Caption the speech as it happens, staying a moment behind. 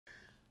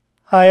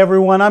Hi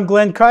everyone, I'm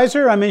Glenn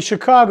Kaiser. I'm in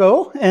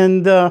Chicago,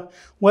 and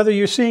whether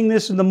you're seeing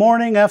this in the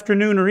morning,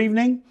 afternoon, or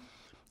evening,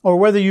 or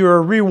whether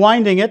you're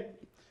rewinding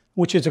it,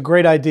 which is a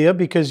great idea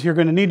because you're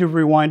going to need to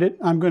rewind it,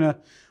 I'm going to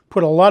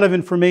put a lot of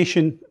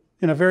information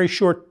in a very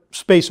short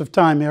space of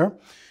time here.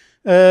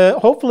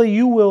 Hopefully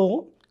you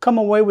will come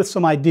away with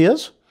some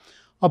ideas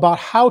about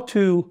how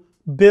to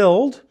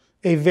build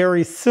a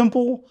very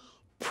simple,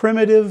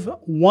 primitive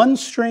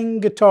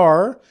one-string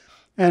guitar.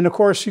 And of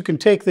course, you can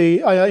take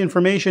the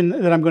information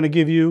that I'm going to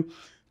give you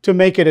to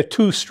make it a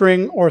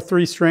two-string or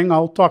three-string.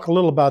 I'll talk a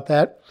little about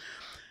that.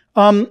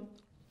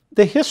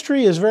 The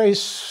history is very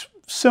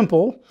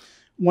simple.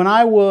 When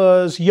I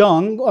was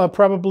young,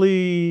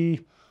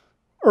 probably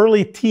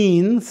early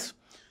teens,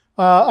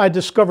 I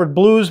discovered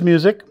blues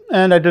music,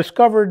 and I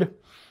discovered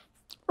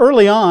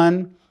early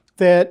on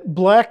that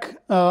black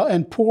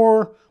and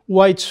poor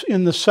whites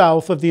in the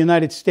South of the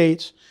United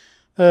States,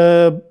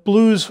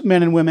 blues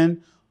men and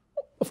women,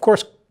 of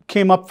course,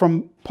 came up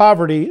from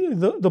poverty.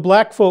 The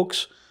black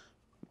folks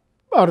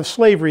out of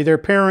slavery, their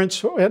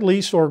parents at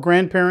least, or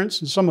grandparents,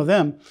 and some of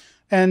them.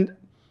 And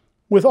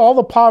with all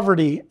the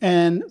poverty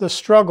and the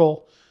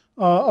struggle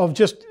of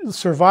just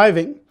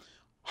surviving,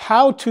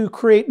 how to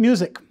create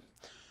music.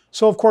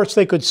 So of course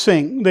they could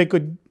sing, they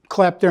could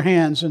clap their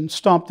hands and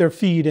stomp their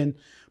feet.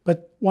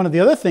 But one of the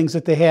other things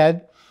that they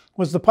had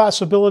was the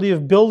possibility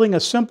of building a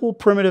simple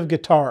primitive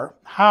guitar.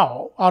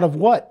 How? Out of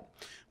what?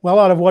 Well,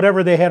 out of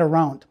whatever they had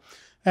around.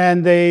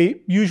 And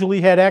they usually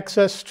had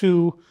access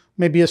to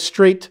maybe a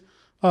straight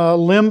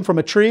limb from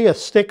a tree, a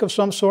stick of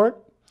some sort.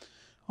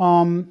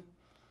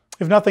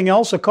 If nothing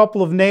else, a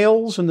couple of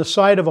nails in the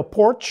side of a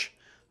porch,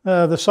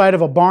 the side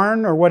of a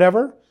barn or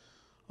whatever.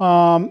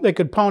 They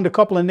could pound a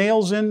couple of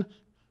nails in,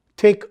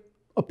 take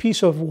a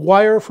piece of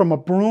wire from a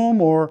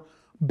broom or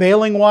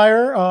baling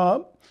wire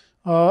on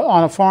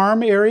a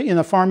farm area, in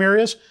the farm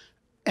areas,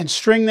 and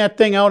string that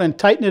thing out and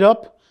tighten it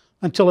up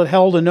until it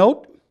held a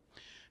note.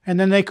 And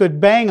then they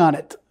could bang on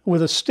it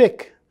with a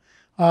stick,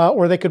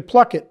 or they could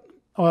pluck it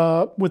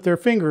with their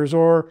fingers,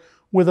 or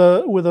with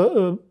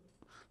the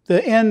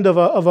end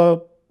of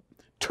a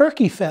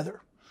turkey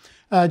feather,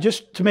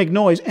 just to make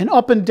noise, and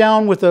up and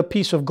down with a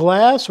piece of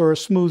glass or a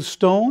smooth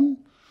stone,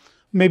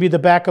 maybe the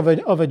back of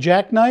a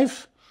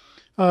jackknife,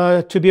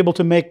 to be able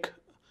to make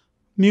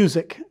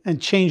music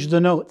and change the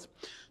notes.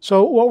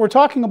 So what we're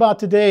talking about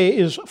today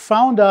is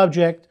found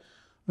object,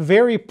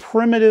 very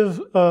primitive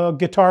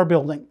guitar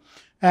building.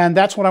 And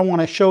that's what I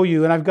want to show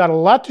you. And I've got a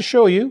lot to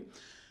show you.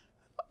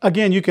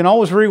 Again, you can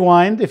always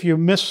rewind if you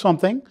miss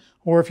something,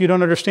 or if you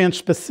don't understand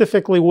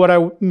specifically what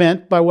I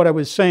meant by what I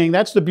was saying.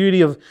 That's the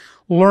beauty of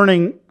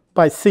learning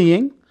by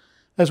seeing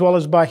as well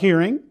as by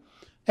hearing.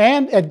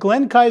 And at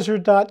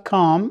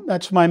glennkaiser.com,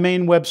 that's my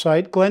main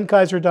website,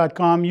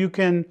 glennkaiser.com, you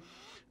can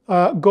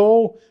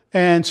go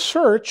and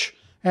search,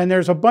 and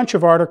there's a bunch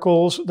of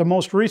articles. The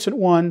most recent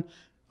one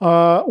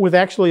with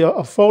actually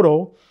a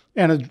photo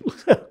and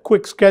a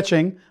quick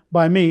sketching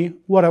by me,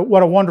 what a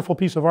wonderful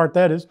piece of art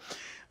that is,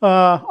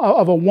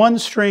 of a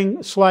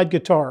one-string slide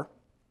guitar.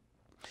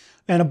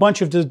 And a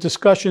bunch of the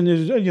discussion,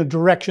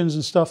 directions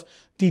and stuff,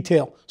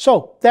 detail.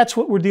 So that's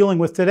what we're dealing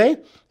with today.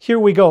 Here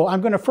we go.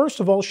 I'm going to first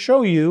of all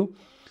show you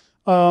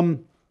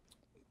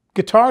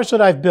guitars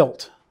that I've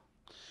built.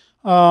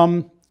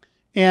 And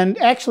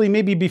actually,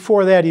 maybe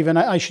before that even,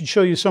 I should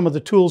show you some of the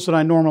tools that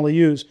I normally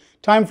use.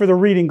 Time for the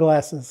reading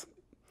glasses.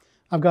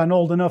 I've gotten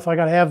old enough, I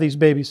got to have these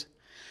babies.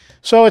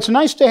 So it's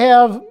nice to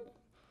have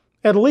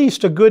at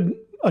least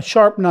a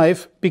sharp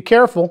knife. Be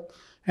careful,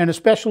 and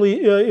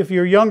especially if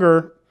you're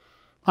younger,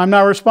 I'm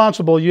not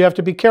responsible. You have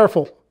to be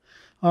careful.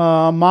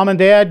 Mom and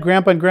dad,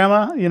 grandpa and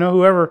grandma,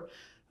 whoever,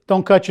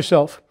 don't cut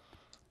yourself.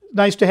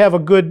 Nice to have a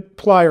good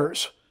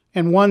pliers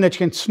and one that you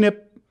can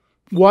snip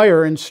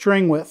wire and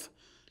string with.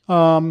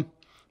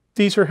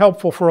 These are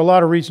helpful for a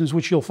lot of reasons,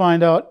 which you'll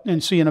find out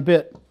and see in a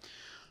bit.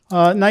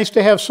 Nice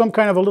to have some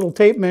kind of a little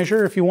tape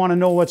measure if you want to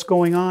know what's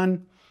going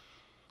on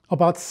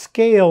about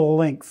scale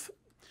length.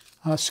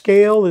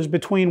 Scale is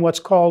between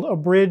what's called a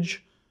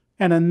bridge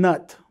and a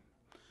nut.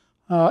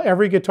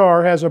 Every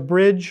guitar has a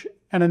bridge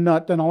and a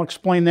nut, and I'll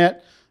explain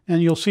that,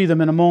 and you'll see them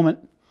in a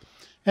moment.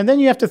 And then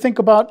you have to think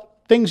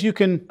about things you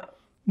can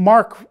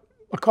mark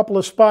a couple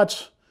of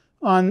spots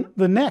on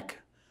the neck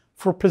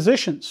for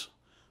positions.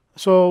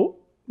 So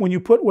when you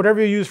put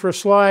whatever you use for a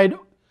slide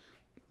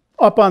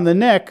up on the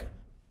neck,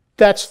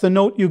 that's the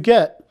note you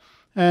get.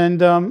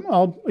 And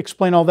I'll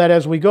explain all that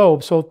as we go.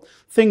 So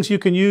things you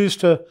can use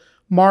to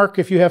mark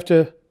if you have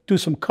to do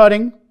some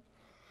cutting,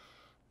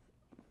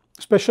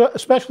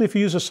 especially if you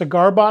use a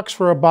cigar box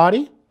for a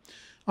body.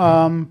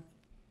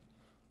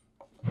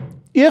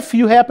 If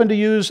you happen to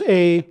use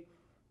a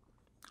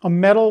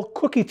metal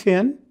cookie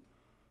tin,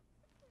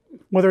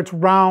 whether it's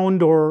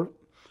round or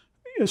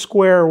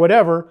square or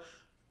whatever,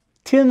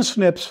 tin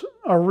snips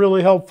are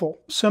really helpful.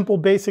 Simple,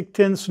 basic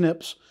tin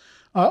snips.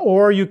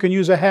 Or you can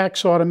use a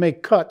hacksaw to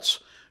make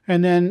cuts,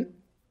 and then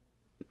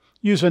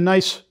use a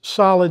nice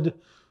solid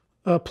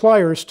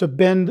pliers to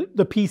bend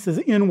the pieces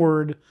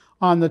inward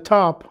on the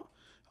top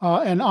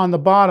and on the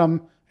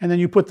bottom, and then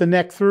you put the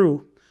neck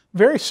through.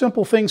 Very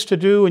simple things to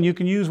do, and you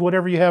can use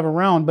whatever you have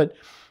around, but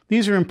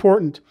these are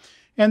important.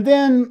 And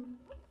then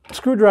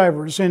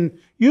screwdrivers, and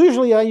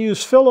usually I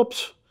use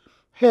Phillips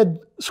head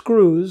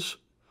screws,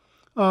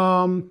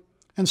 and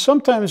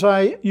sometimes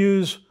I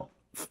use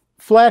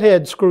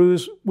flathead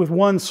screws with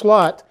one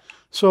slot.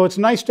 So it's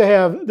nice to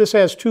have, this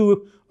has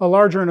two, a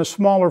larger and a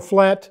smaller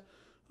flat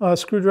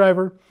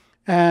screwdriver,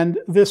 and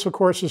this of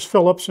course is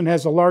Phillips and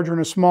has a larger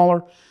and a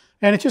smaller,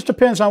 and it just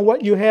depends on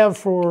what you have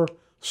for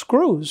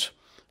screws.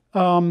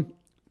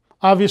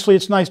 Obviously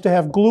it's nice to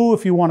have glue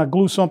if you want to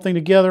glue something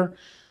together.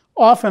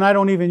 Often I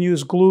don't even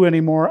use glue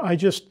anymore. I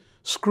just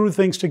screw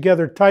things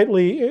together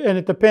tightly, and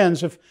it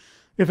depends. If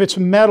it's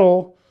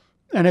metal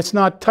and it's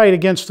not tight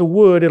against the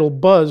wood, it'll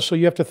buzz, so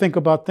you have to think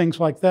about things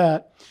like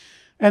that.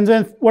 And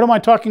then what am I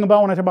talking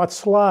about when I talk about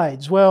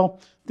slides? Well,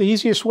 the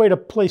easiest way to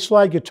play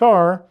slide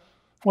guitar,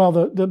 well,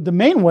 the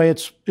main way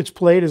it's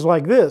played is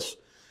like this.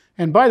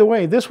 And by the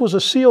way, this was a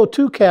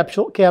CO2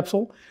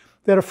 capsule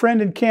that a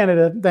friend in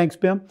Canada, thanks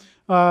Bim,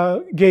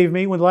 gave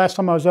me when the last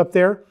time I was up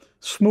there.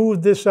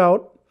 Smoothed this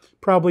out,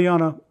 probably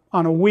on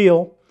a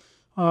wheel,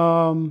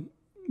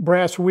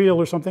 brass wheel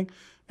or something.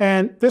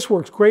 And this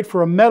works great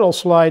for a metal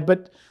slide,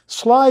 but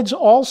slides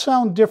all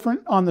sound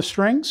different on the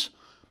strings,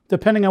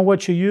 depending on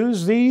what you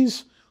use.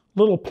 These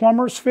little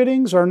plumber's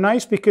fittings are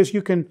nice because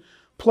you can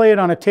play it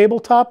on a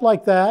tabletop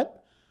like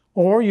that,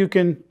 or you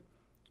can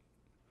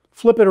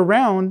flip it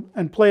around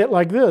and play it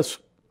like this,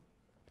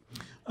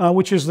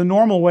 which is the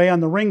normal way on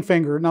the ring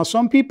finger. Now,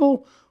 some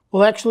people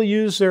will actually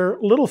use their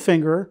little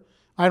finger.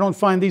 I don't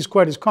find these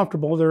quite as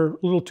comfortable. They're a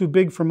little too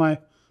big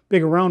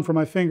around for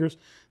my fingers.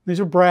 These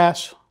are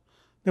brass.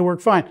 They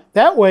work fine.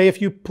 That way,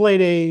 if you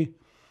played a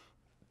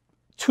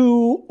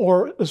 2,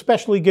 or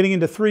especially getting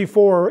into 3,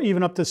 4, or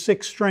even up to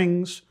 6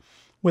 strings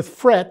with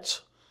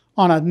frets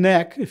on a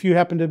neck, if you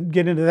happen to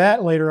get into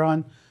that later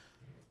on,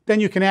 then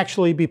you can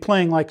actually be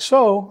playing like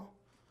so,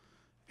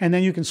 and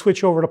then you can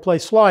switch over to play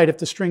slide if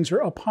the strings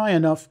are up high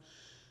enough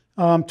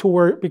to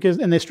where,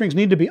 and the strings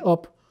need to be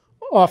up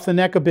off the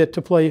neck a bit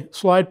to play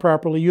slide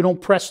properly. You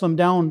don't press them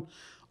down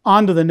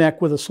onto the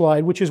neck with a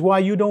slide, which is why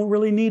you don't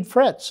really need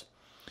frets.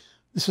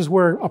 This is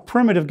where a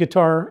primitive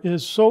guitar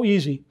is so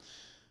easy.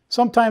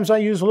 Sometimes I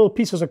use little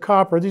pieces of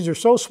copper. These are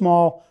so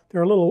small,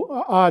 they're a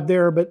little odd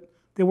there, but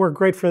they work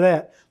great for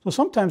that. So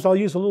sometimes I'll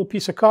use a little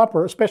piece of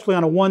copper, especially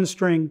on a 1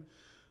 string,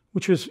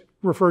 which is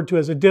referred to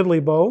as a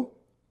diddley bow.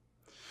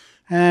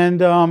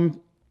 And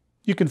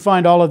you can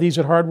find all of these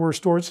at hardware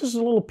stores. This is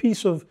a little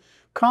piece of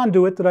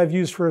conduit that I've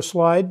used for a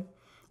slide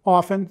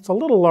often. It's a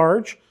little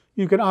large.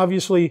 You can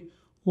obviously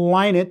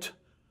line it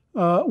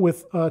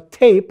with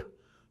tape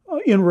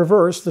in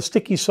reverse, the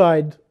sticky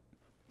side,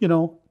 you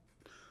know,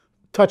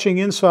 touching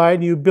inside,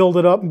 and you build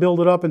it up and build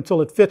it up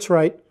until it fits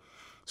right.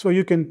 So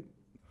you can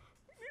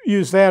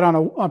use that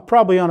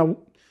probably on a,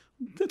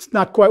 it's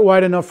not quite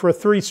wide enough for a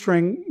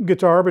 3-string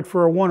guitar, but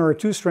for a 1 or a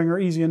 2-stringer,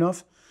 easy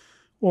enough.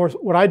 Or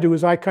what I do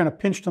is I kind of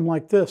pinch them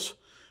like this.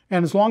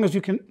 And as long as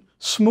you can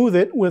smooth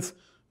it with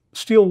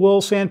steel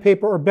wool,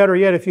 sandpaper, or better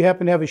yet, if you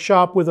happen to have a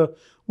shop with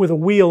a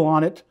wheel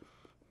on it,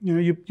 you know,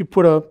 you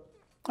put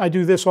I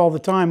do this all the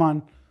time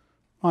on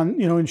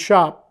you know, in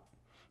shop,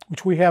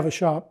 which we have a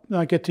shop that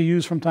I get to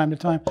use from time to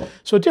time.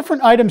 So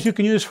different items you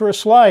can use for a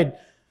slide.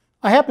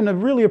 I happen to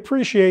really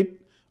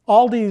appreciate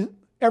Aldi's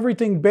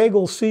Everything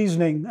Bagel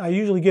Seasoning. I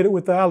usually get it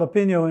with the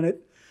jalapeno in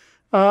it.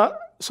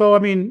 So, I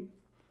mean,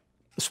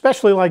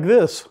 especially like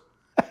this,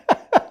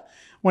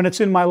 when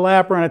it's in my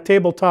lap or on a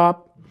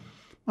tabletop,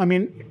 I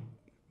mean,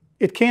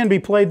 it can be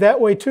played that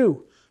way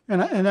too.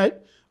 And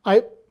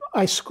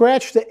I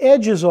scratch the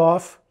edges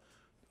off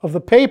of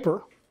the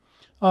paper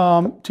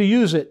to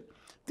use it.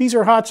 These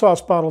are hot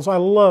sauce bottles. I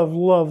love,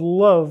 love,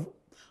 love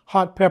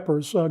hot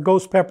peppers,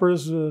 ghost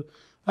peppers,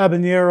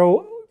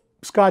 habanero,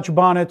 Scotch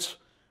bonnets,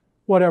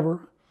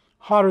 whatever.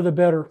 Hotter the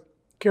better.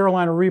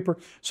 Carolina Reaper.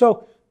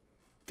 So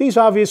these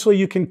obviously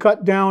you can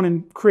cut down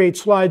and create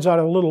slides out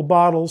of little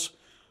bottles.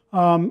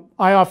 I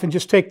often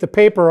just take the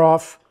paper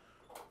off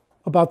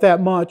about that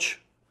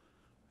much,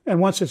 and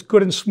once it's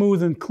good and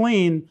smooth and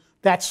clean,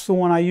 that's the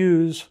one I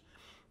use.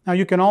 Now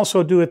you can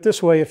also do it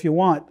this way if you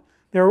want.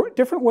 There are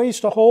different ways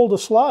to hold a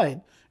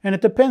slide, and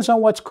it depends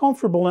on what's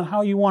comfortable and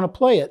how you want to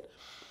play it.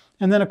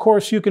 And then of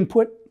course you can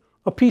put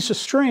a piece of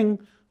string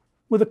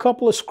with a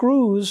couple of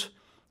screws.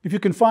 If you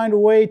can find a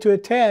way to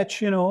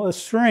attach, you know, a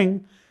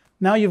string,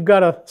 now you've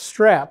got a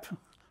strap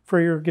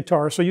for your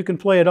guitar. So you can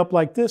play it up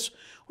like this,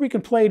 or you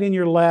can play it in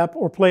your lap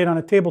or play it on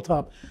a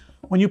tabletop.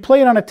 When you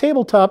play it on a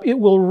tabletop, it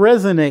will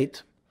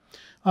resonate,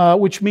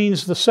 which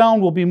means the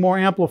sound will be more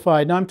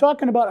amplified. Now I'm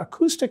talking about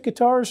acoustic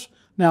guitars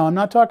now. I'm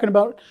not talking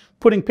about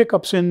putting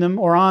pickups in them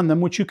or on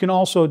them, which you can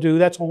also do.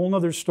 That's a whole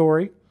other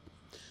story.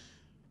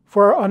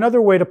 For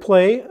another way to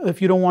play,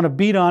 if you don't want to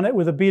beat on it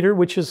with a beater,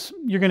 which is,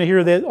 you're going to hear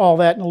all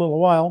that in a little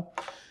while,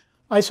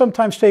 I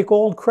sometimes take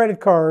old credit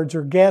cards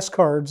or gas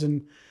cards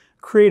and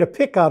create a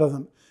pick out of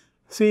them.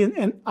 See,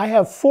 and I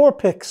have 4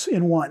 picks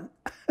in one.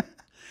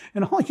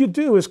 And all you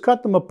do is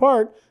cut them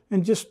apart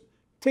and just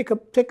take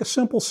a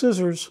simple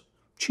scissors,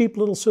 cheap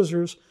little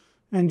scissors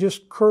and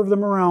just curve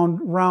them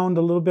round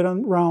a little bit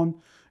round.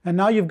 And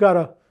now you've got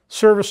a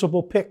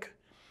serviceable pick.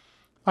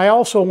 I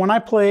also, when I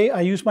play,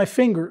 I use my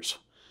fingers.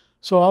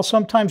 So I'll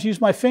sometimes use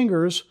my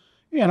fingers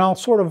and I'll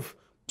sort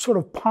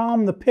of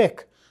palm the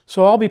pick.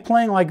 So I'll be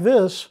playing like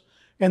this,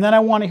 and then I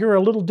want to hear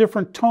a little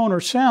different tone or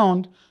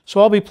sound. So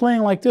I'll be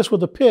playing like this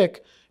with a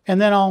pick, and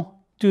then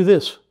I'll do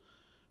this.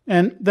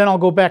 And then I'll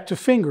go back to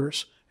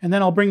fingers, and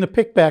then I'll bring the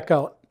pick back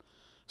out.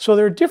 So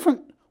there are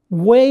different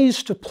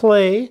ways to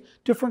play,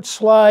 different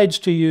slides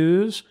to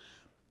use.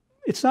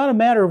 It's not a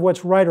matter of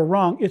what's right or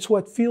wrong. It's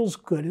what feels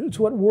good. It's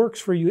what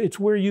works for you. It's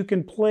where you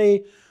can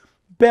play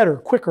better,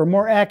 quicker,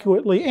 more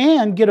accurately,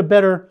 and get a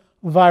better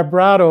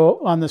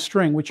vibrato on the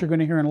string, which you're going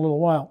to hear in a little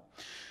while.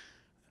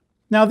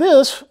 Now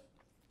this,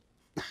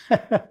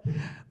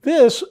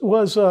 this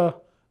was a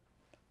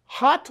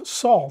hot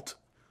salt.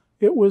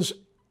 It was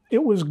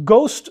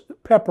ghost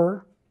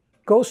pepper,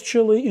 ghost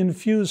chili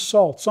infused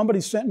salt.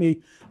 Somebody sent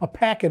me a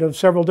packet of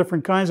several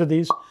different kinds of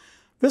these.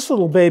 This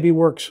little baby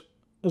works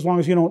as long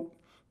as you don't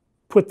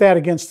put that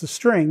against the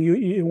string.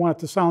 You want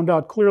it to sound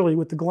out clearly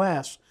with the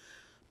glass.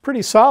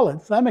 Pretty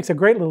solid. That makes a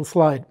great little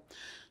slide.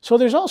 So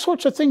there's all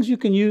sorts of things you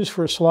can use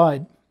for a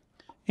slide,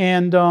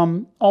 and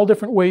all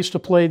different ways to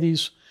play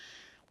these.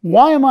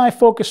 Why am I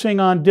focusing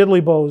on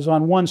diddly bows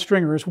on one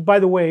stringers? By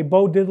the way,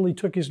 Bo Diddley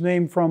took his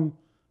name from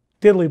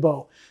diddly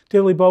bow.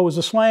 Diddly bow was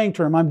a slang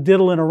term. I'm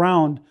diddling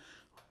around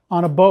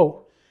on a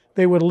bow.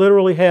 They would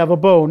literally have a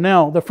bow.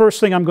 Now, the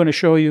first thing I'm going to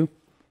show you,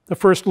 the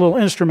first little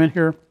instrument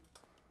here,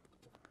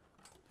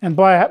 and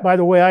by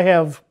the way, I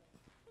have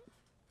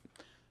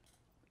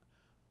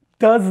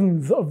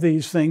dozens of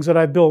these things that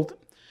I built.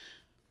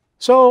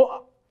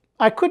 So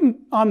I couldn't,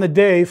 on the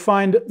day,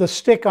 find the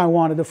stick I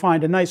wanted to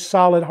find, a nice,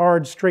 solid,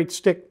 hard, straight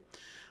stick.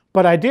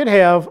 But I did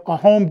have a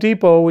Home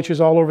Depot, which is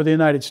all over the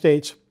United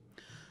States,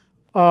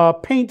 a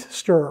paint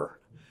stirrer,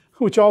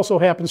 which also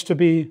happens to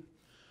be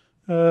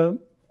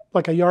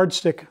like a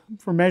yardstick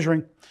for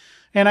measuring.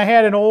 And I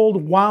had an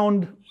old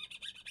wound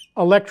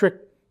electric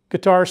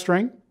guitar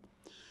string.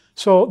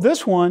 So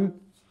this one,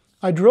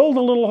 I drilled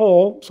a little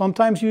hole.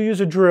 Sometimes you use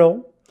a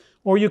drill,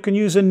 or you can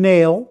use a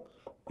nail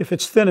if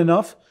it's thin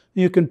enough.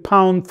 You can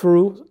pound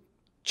through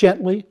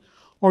gently,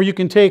 or you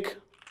can take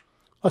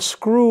a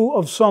screw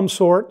of some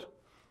sort,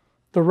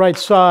 the right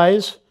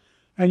size,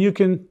 and you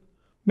can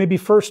maybe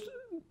first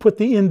put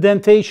the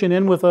indentation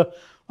in with a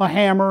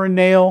hammer and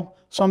nail.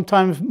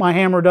 Sometimes my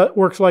hammer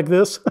works like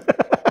this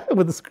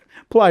with the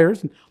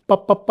pliers, and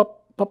pop, pop,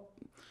 pop, pop.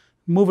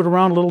 Move it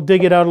around a little,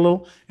 dig it out a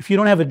little. If you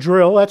don't have a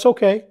drill, that's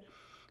okay.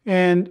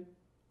 And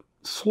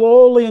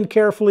slowly and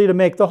carefully to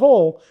make the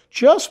hole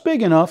just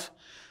big enough,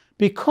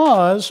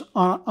 because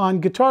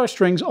on guitar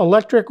strings,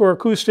 electric or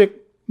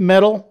acoustic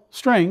metal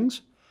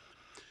strings,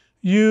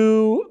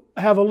 you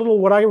have a little,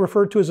 what I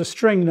refer to as a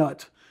string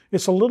nut.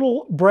 It's a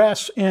little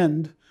brass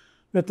end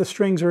that the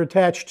strings are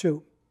attached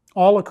to.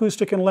 All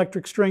acoustic and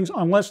electric strings,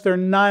 unless they're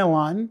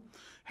nylon,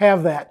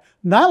 have that.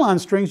 Nylon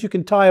strings you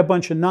can tie a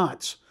bunch of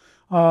knots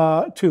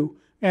to,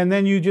 and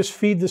then you just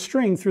feed the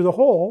string through the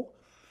hole.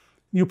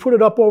 You put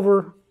it up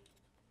over,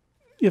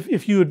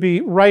 if you would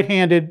be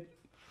right-handed,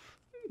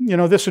 you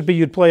know, this would be,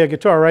 you'd play a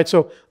guitar, right?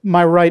 So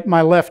my right,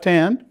 my left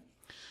hand.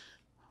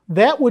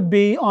 That would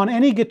be, on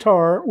any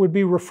guitar, would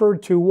be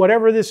referred to,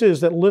 whatever this is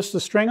that lifts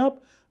the string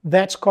up,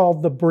 that's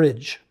called the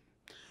bridge.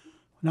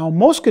 Now,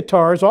 most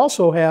guitars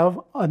also have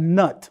a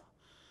nut.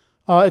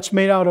 It's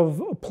made out of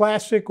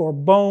plastic or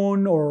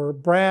bone or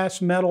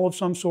brass, metal of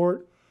some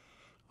sort,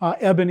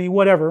 ebony,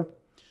 whatever.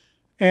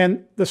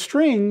 And the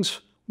strings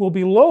will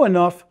be low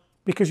enough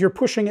because you're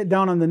pushing it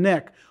down on the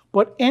neck.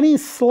 But any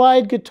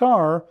slide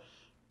guitar,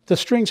 the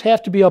strings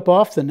have to be up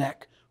off the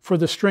neck for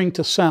the string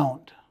to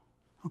sound,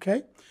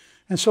 okay?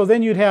 And so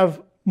then you'd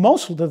have,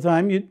 most of the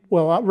time,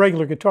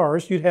 regular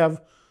guitars, you'd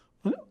have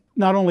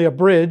not only a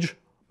bridge,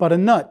 but a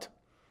nut.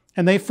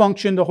 And they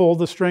function to hold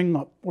the string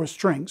up, or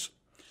strings.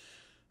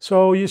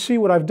 So you see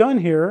what I've done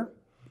here,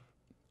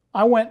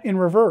 I went in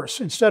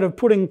reverse. Instead of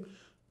putting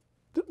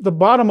the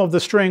bottom of the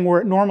string where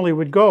it normally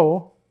would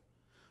go,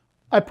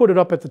 I put it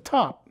up at the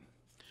top.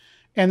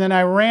 And then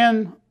I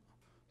ran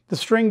the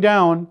string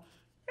down,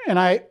 and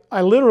I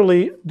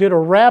literally did a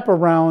wrap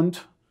around,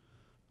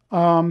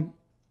 and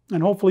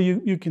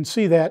hopefully you can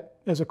see that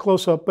as a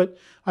close-up, but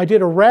I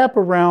did a wrap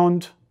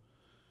around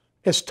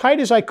as tight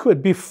as I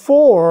could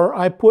before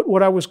I put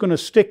what I was going to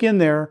stick in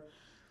there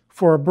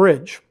for a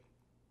bridge.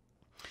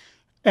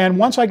 And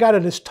once I got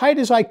it as tight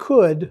as I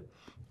could,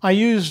 I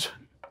used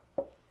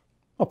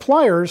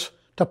pliers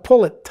to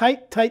pull it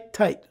tight, tight,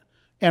 tight,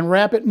 and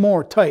wrap it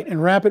more tight,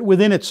 and wrap it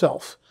within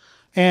itself,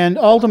 and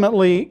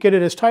ultimately get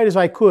it as tight as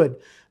I could.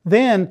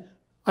 Then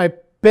I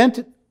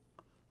bent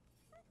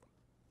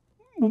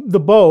the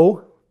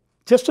bow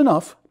just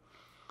enough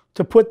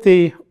to put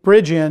the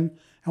bridge in,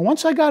 and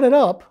once I got it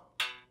up,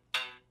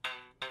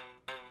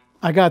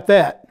 I got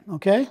that,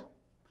 okay?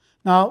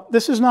 Now,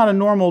 this is not a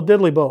normal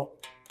diddly bow,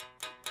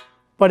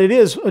 but it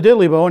is a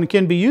diddly bow and it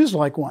can be used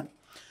like one.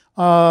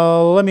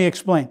 Let me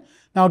explain.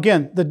 Now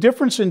again, the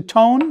difference in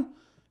tone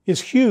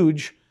is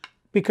huge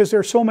because there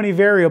are so many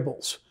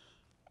variables.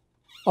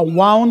 A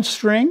wound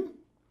string,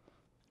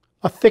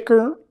 a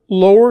thicker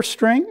lower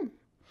string,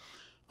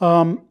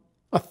 a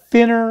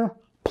thinner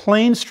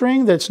plain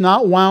string that's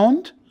not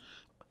wound.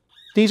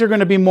 These are going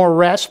to be more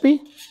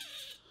raspy.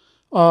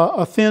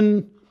 A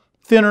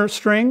thinner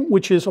string,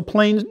 which is a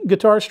plain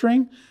guitar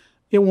string,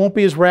 it won't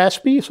be as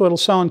raspy, so it'll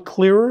sound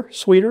clearer,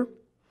 sweeter.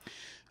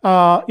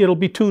 It'll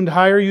be tuned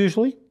higher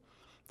usually.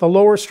 The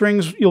lower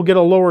strings, you'll get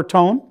a lower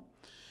tone.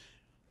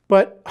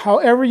 But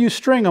however you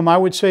string them, I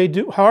would say,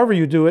 however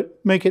you do it,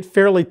 make it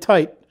fairly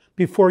tight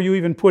before you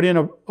even put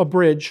in a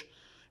bridge,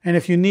 and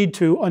if you need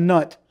to, a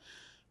nut.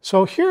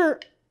 So here,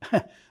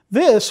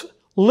 this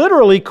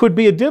literally could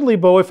be a diddly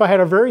bow if I had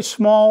a very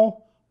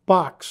small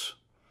box,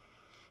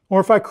 or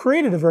if I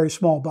created a very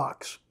small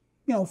box.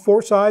 You know,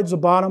 4 sides, a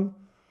bottom,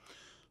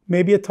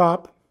 maybe a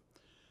top,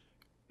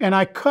 and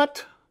I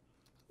cut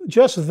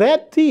just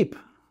that deep,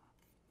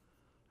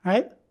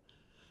 right?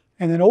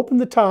 And then opened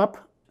the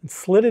top and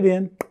slid it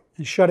in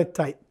and shut it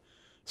tight.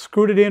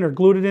 Screwed it in or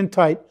glued it in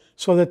tight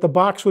so that the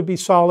box would be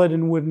solid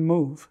and wouldn't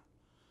move.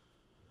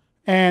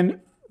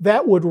 And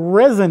that would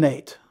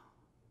resonate.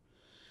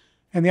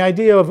 And the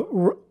idea of,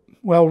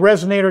 well,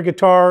 resonator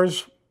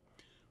guitars,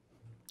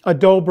 a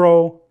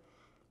dobro,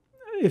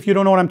 if you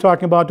don't know what I'm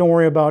talking about, don't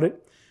worry about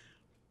it.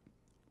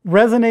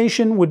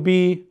 Resonation would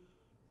be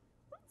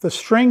the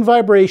string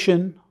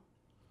vibration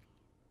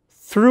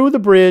through the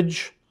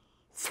bridge,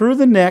 through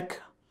the neck,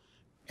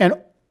 and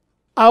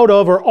out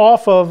of or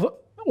off of,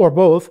 or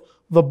both,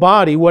 the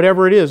body,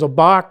 whatever it is, a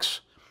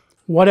box,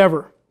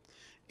 whatever.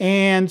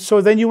 And so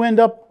then you end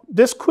up,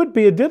 this could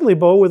be a diddly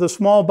bow with a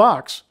small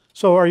box.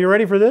 So are you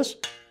ready for this?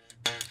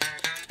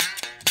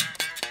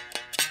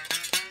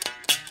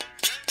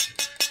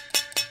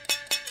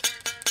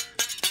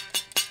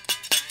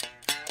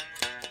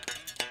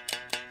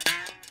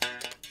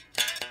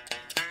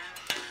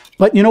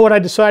 But you know what I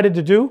decided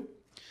to do?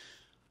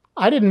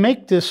 I didn't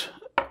make this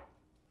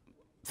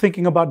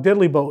thinking about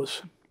diddly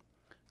bows.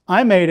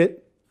 I made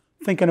it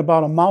thinking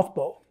about a mouth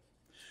bow,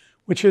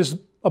 which is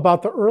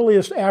about the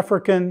earliest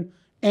African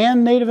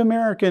and Native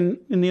American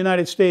in the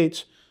United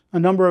States. A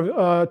number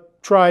of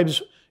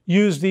tribes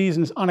use these,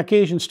 and on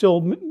occasion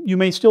still, you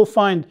may still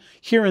find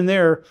here and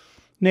there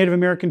Native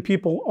American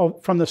people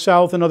from the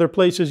South and other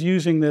places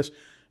using this.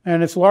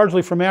 And it's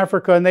largely from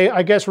Africa, and they,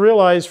 I guess,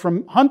 realized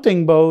from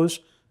hunting bows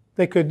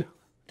they could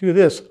do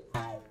this.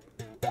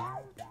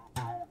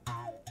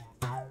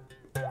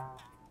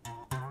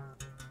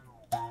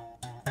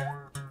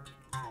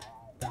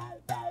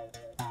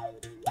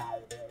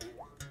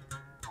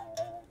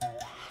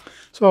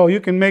 So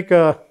you can make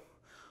a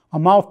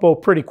mouth bow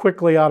pretty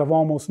quickly out of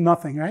almost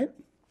nothing, right?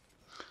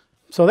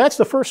 So that's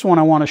the first one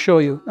I want to show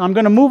you. I'm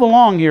going to move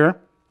along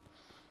here.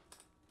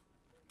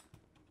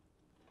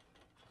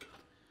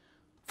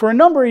 For a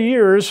number of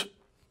years,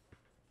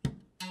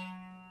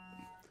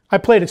 I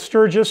played at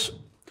Sturgis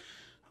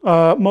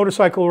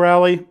motorcycle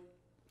rally,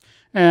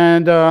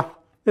 and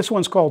this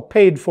one's called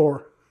Paid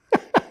For.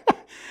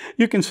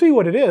 You can see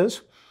what it is.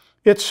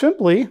 It's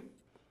simply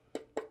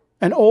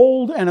an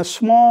old and a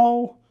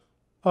small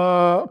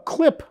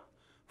clip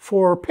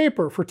for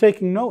paper, for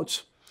taking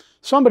notes.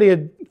 Somebody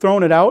had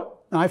thrown it out,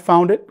 and I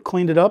found it,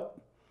 cleaned it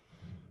up,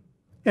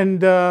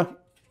 and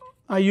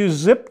I used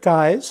zip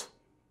ties,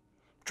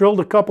 drilled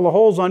a couple of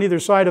holes on either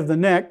side of the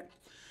neck,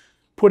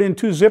 put in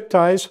 2 zip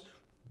ties,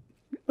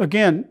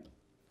 again,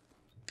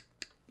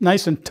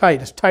 nice and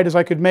tight as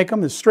I could make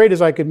them, as straight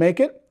as I could make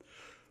it.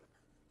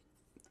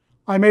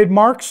 I made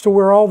marks to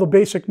where all the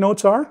basic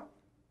notes are.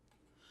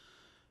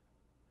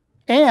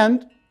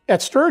 And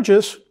at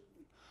Sturgis,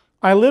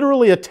 I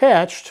literally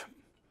attached,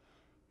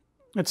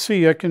 let's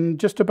see, I can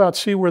just about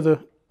see where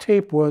the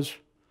tape was.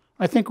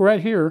 I think right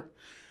here.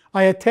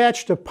 I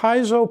attached a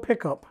piezo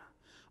pickup,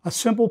 a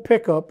simple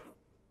pickup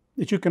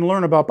that you can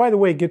learn about. By the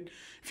way,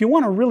 if you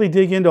want to really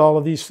dig into all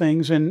of these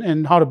things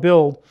and how to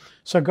build,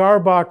 Cigar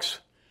Box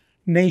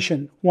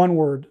Nation, one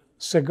word,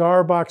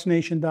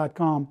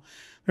 cigarboxnation.com.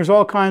 There's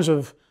all kinds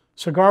of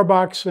cigar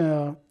box,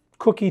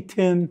 cookie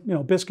tin,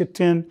 biscuit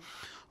tin,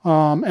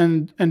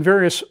 and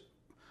various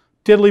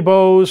diddly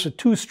bows,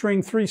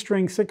 2-string,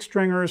 3-string,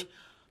 6-stringers,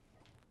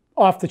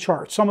 off the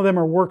charts. Some of them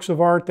are works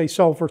of art. They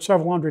sell for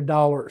several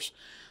 $100s.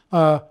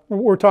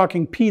 We're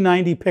talking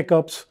P90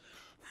 pickups,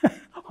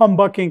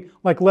 humbucking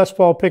like Les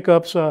Paul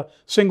pickups,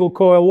 single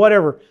coil,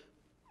 whatever,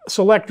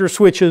 selector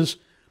switches,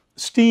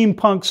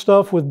 steampunk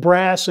stuff with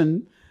brass,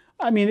 and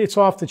I mean, it's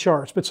off the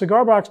charts. But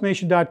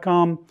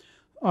cigarboxnation.com,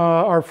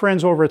 our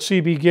friends over at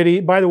CB Giddy,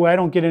 by the way, I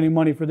don't get any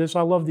money for this.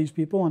 I love these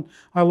people, and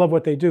I love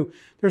what they do.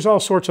 There's all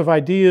sorts of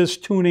ideas,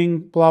 tuning,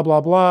 blah,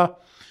 blah, blah.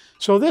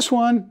 So this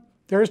one,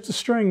 there's the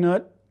string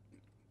nut,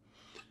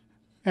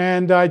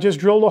 and I just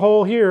drilled a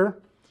hole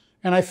here,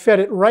 and I fed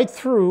it right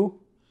through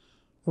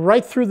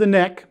the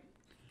neck,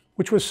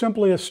 which was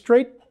simply a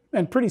straight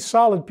and pretty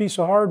solid piece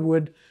of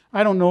hardwood.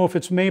 I don't know if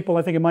it's maple,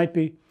 I think it might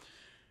be.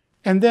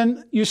 And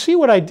then you see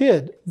what I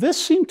did.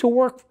 This seemed to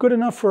work good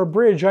enough for a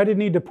bridge. I didn't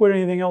need to put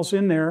anything else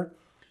in there.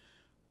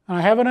 And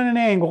I have it at an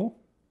angle,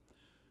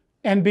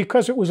 And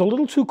because it was a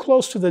little too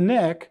close to the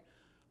neck,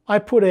 I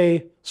put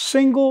a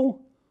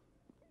single,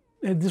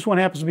 this one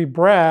happens to be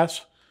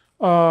brass,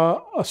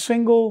 a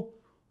single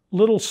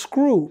little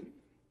screw,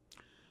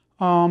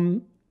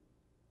 and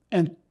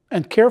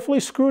carefully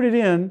screwed it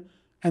in,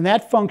 and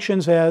that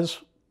functions as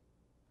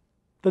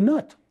the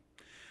nut.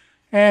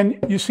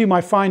 And you see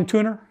my fine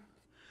tuner?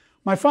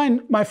 My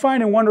fine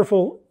and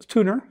wonderful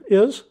tuner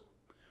is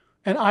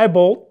an eye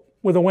bolt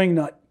with a wing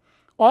nut.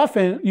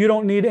 Often you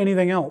don't need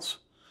anything else.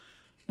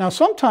 Now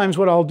sometimes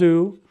what I'll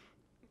do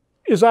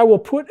is I will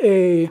put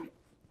a,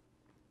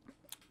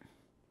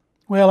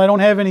 well, I don't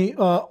have any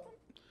that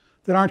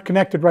aren't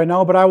connected right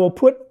now, but I will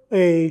put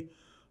a,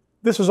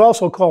 this is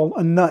also called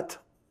a nut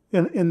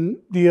in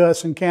the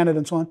US and Canada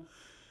and so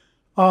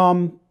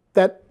on,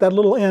 that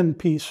little end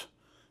piece.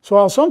 So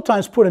I'll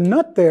sometimes put a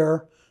nut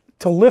there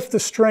to lift the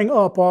string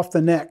up off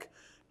the neck.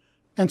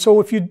 And so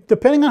if you,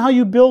 depending on how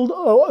you build,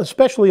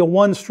 especially a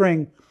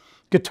one-string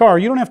guitar,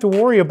 you don't have to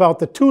worry about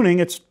the tuning.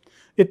 It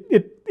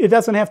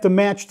doesn't have to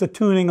match the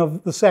tuning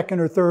of the second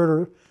or third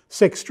or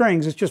sixth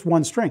strings. It's just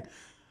one string.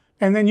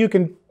 And then you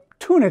can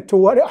tune it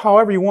to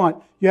however you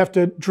want. You have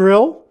to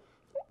drill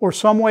or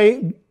some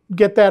way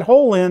get that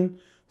hole in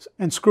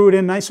and screw it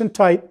in nice and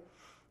tight.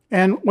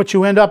 And what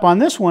you end up on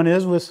this one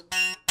is with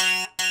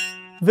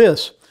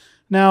this.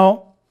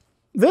 Now,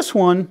 this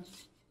one,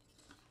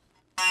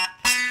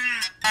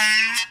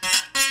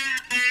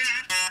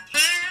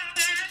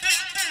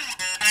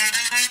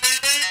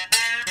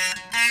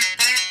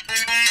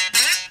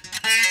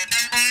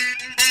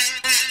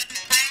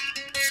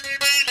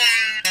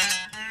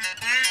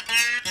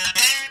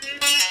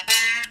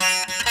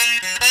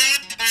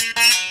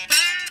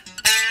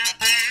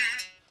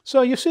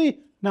 so you see,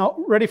 now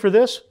ready for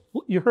this?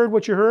 You heard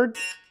what you heard?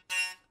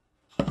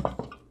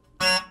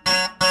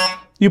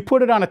 You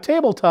put it on a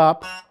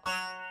tabletop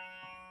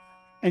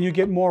and you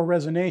get more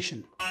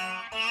resonation.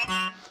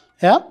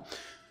 Yeah?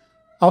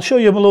 I'll show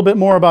you a little bit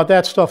more about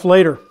that stuff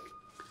later.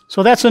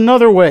 So that's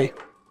another way.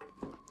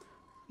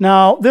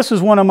 Now, this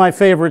is one of my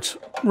favorites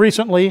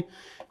recently.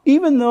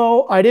 Even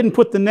though I didn't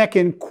put the neck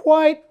in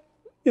quite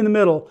in the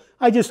middle,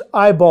 I just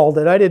eyeballed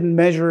it. I didn't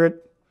measure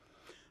it.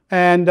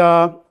 And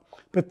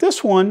but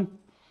this one,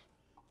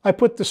 I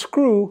put the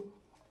screw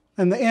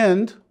in the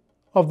end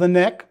of the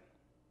neck,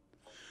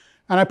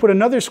 and I put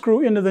another screw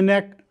into the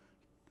neck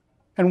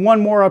and one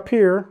more up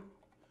here,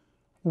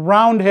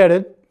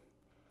 round-headed,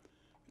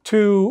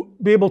 to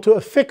be able to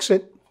affix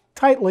it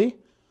tightly.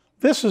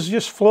 This is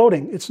just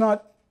floating. It's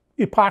not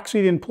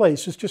epoxied in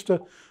place. It's just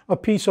a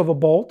piece of a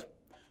bolt.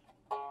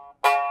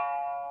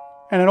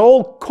 And an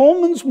old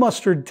Coleman's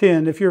mustard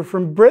tin. If you're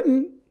from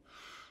Britain,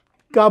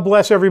 God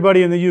bless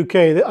everybody in the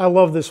UK. I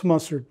love this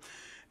mustard.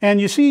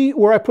 And you see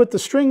where I put the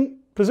string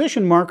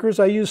position markers,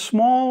 I use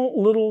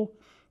small little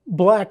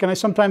black, and I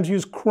sometimes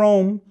use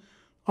chrome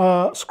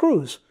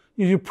screws.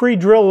 You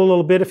pre-drill a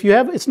little bit. If you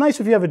have, it's nice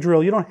if you have a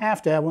drill. You don't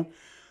have to have one.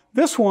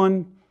 This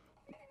one,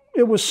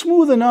 it was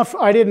smooth enough.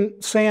 I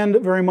didn't sand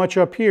very much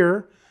up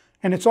here,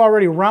 and it's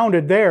already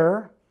rounded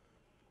there.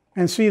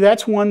 And see,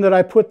 that's one that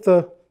I put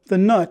the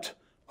nut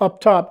up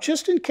top,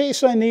 just in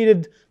case I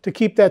needed to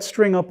keep that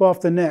string up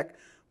off the neck.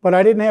 But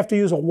I didn't have to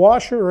use a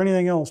washer or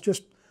anything else.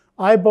 Just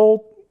eye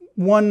bolt,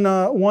 one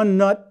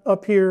nut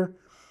up here,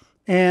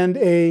 and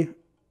a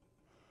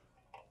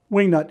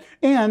wing nut.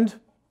 And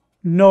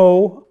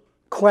no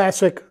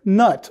classic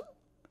nut,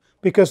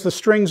 because the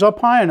string's up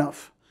high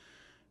enough.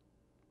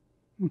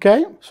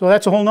 Okay, so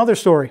that's a whole nother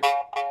story.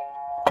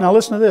 Now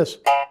listen to this.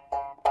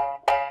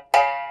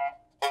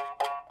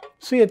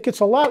 See, it gets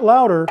a lot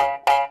louder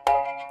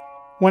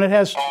when it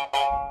has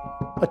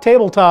a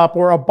tabletop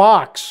or a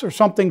box or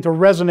something to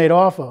resonate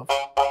off of.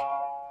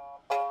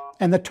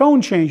 And the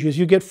tone changes.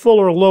 You get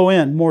fuller low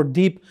end, more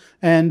deep,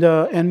 and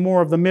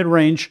more of the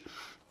mid-range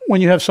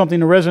when you have something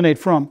to resonate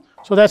from.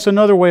 So that's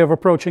another way of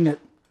approaching it.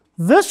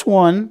 This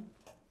one,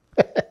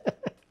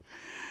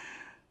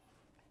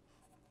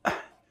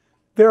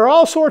 there are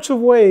all sorts of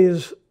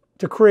ways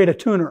to create a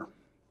tuner.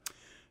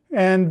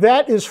 And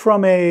that is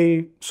from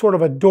a sort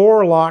of a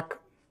door lock,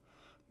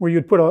 where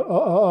you'd put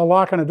a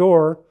lock on a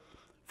door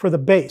for the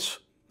bass.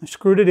 I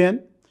screwed it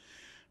in,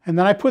 and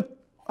then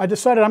I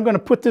decided I'm going to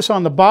put this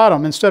on the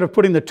bottom instead of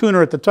putting the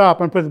tuner at the top.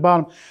 I'm going to put it at the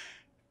bottom.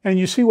 And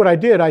you see what I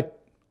did? I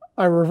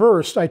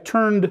reversed. I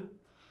turned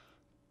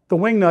the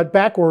wing nut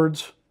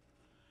backwards,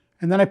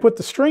 and then I put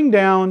the string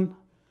down,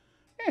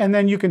 and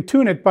then you can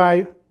tune it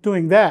by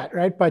doing that,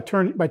 right? By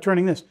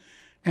turning this.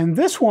 And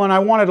this one, I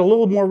wanted a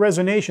little more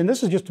resonation.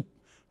 This is just a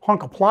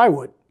hunk of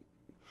plywood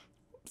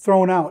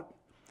thrown out.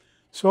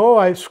 So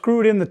I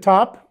screwed in the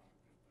top,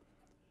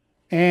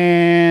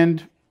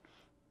 and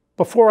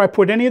before I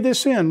put any of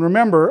this in,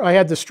 remember, I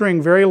had the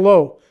string very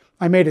low.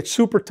 I made it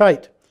super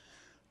tight.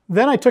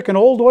 Then I took an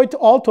old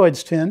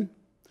Altoids tin,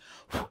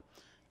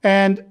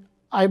 and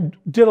I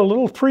did a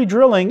little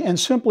pre-drilling and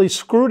simply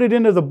screwed it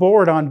into the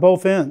board on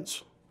both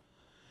ends.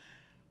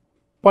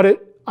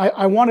 But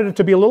I wanted it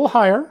to be a little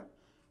higher,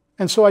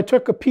 and so I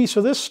took a piece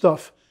of this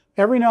stuff.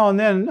 Every now and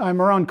then,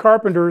 I'm around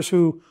carpenters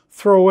who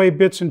throw away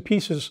bits and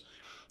pieces,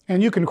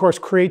 And you can, of course,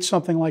 create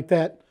something like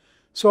that.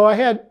 So I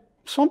had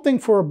something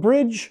for a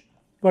bridge,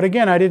 but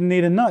again, I didn't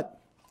need a nut.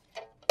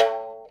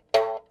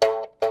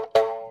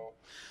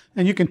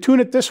 And you can tune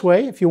it this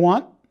way if you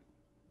want,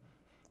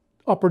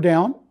 up or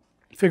down,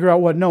 figure out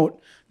what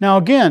note. Now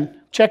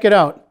again, check it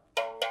out.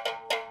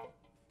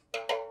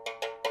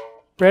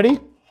 Ready?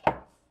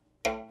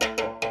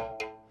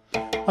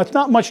 It's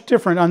not much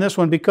different on this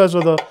one because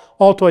of the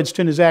Altoid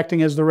stin is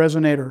acting as the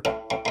resonator.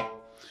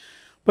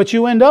 But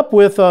you end up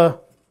with a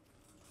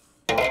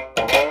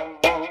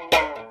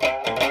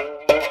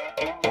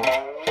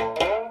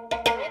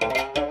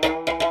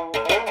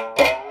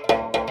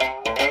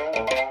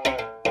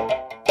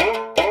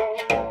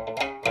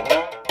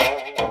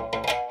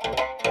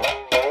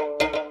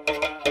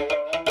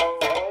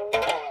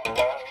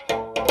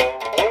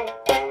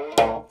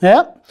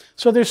yeah,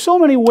 so there's so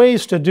many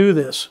ways to do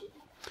this.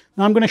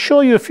 Now I'm going to show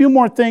you a few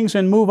more things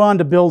and move on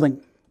to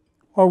building,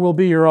 or we'll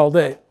be here all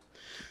day.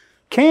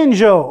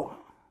 Canjo,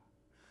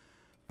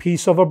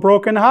 piece of a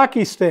broken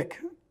hockey stick.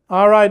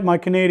 All right, my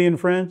Canadian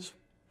friends.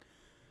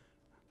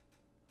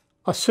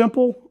 A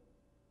simple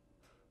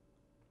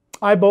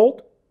eye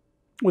bolt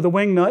with a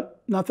wing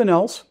nut, nothing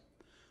else.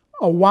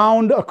 A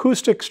wound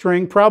acoustic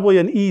string, probably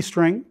an E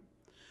string.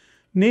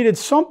 Needed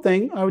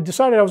something, I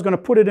decided I was going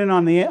to put it in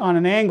on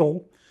an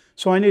angle.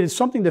 So I needed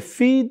something to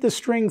feed the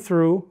string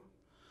through,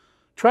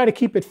 try to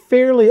keep it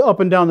fairly up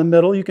and down the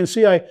middle. You can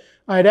see I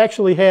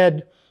actually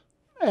had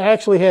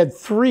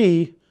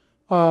three,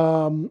 this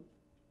was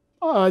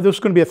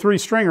going to be a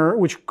three-stringer,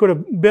 which could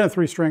have been a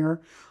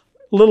three-stringer.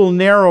 A little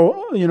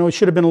narrow, you know, it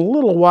should have been a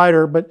little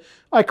wider, but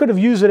I could have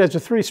used it as a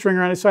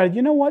three-stringer, and I decided,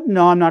 you know what,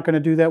 no, I'm not going to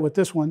do that with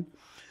this one.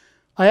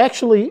 I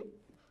actually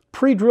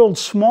pre-drilled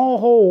small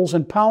holes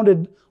and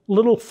pounded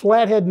little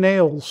flathead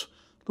nails,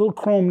 little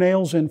chrome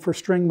nails in for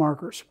string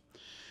markers.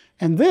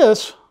 And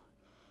this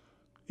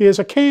is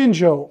a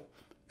canjo,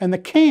 and the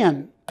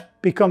can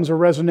becomes a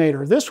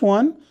resonator. This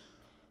one,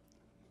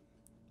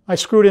 I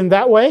screwed in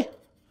that way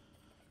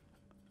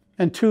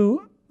and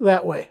two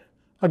that way.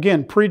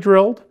 Again,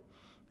 pre-drilled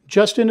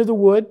just into the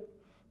wood,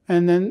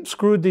 and then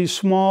screwed these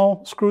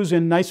small screws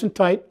in nice and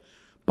tight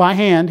by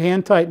hand,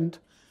 hand tightened.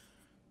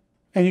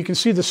 And you can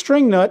see the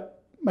string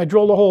nut, I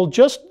drilled a hole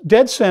just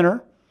dead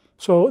center,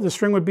 so the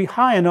string would be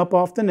high enough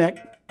off the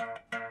neck.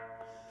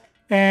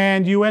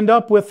 And you end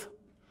up with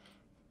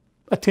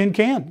a tin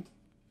can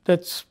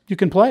that's you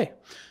can play.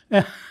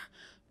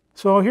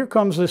 So here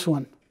comes this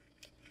one.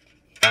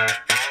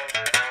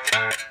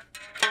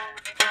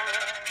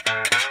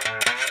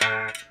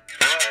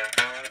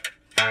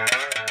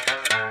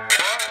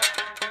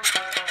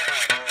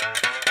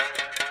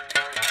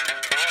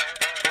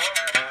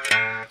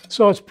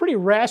 So it's pretty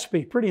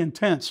raspy, pretty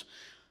intense.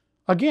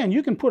 Again,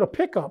 you can put a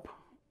pickup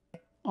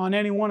on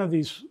any one of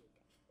these.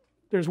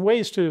 There's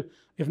ways to,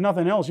 if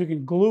nothing else, you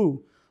can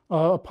glue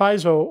a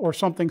piezo or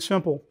something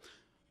simple.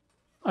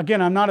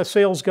 Again, I'm not a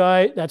sales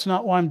guy. That's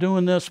not why I'm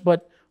doing this,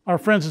 but our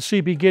friends at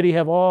CB Giddy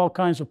have all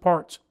kinds of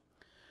parts.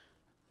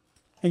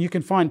 And you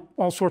can find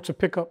all sorts of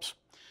pickups.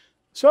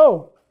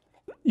 So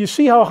you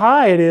see how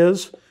high it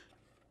is,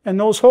 and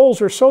those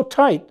holes are so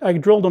tight. I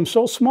drilled them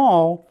so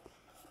small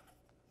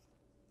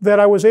that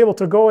I was able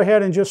to go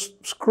ahead and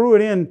just screw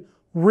it in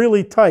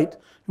really tight.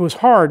 It was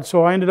hard,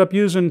 so I ended up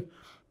using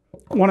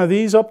one of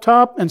these up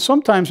top, and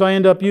sometimes I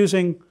end up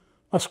using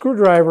a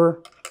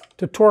screwdriver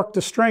to torque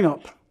the string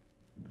up.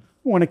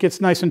 When it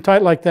gets nice and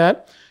tight like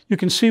that, you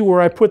can see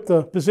where I put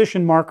the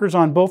position markers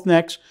on both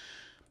necks.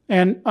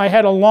 And I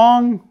had a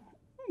long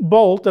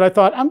bolt that I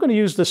thought, I'm going to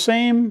use the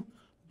same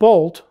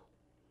bolt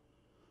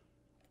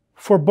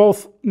for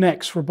both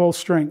necks, for both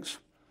strings.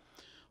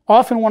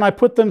 Often when I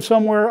put them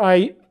somewhere,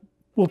 I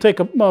will take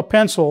a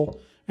pencil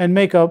and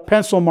make a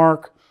pencil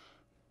mark.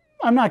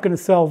 I'm not going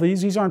to sell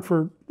these. These aren't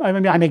for, I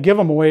mean, I may give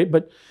them away,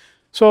 but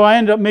so I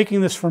ended up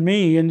making this for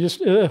me and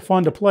just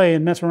fun to play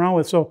and mess around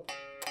with. So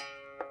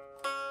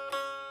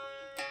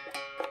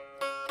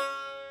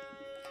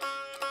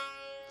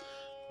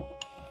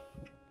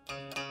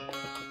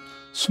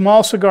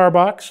small cigar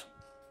box.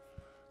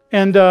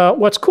 And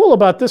what's cool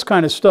about this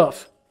kind of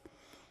stuff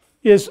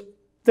is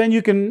then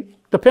you can,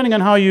 depending on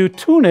how you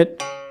tune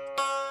it,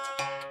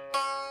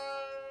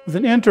 with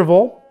an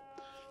interval,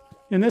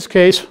 in this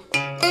case,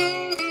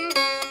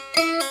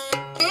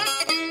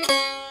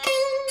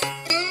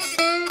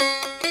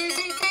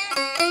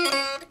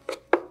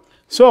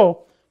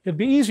 so it'd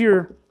be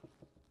easier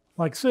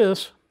like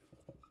this.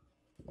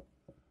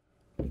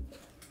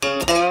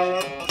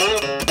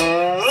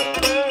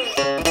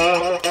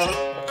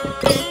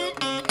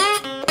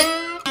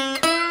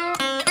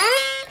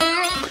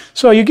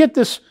 So you get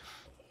this,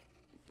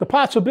 the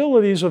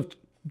possibilities of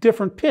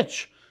different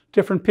pitches.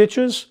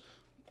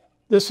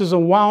 This is a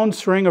wound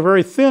string, a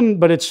very thin,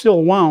 but it's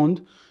still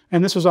wound.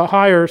 And this is a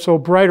higher, so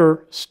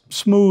brighter,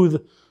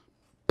 smooth,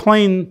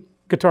 plain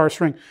guitar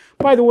string.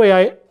 By the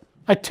way,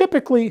 I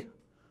typically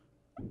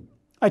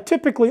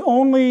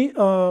only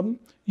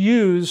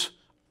use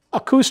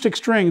acoustic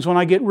strings when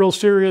I get real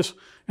serious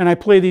and I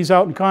play these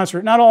out in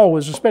concert. Not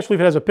always, especially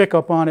if it has a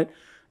pickup on it.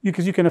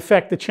 because you can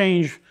affect the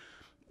change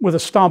with a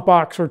stomp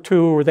box or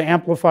two, or the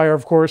amplifier,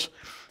 of course.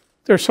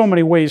 There's so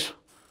many ways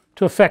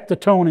to affect the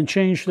tone and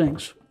change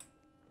things.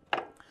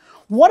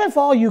 What if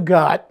all you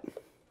got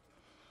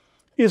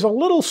is a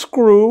little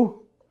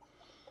screw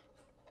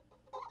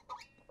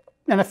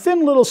and a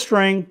thin little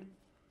string,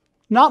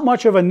 not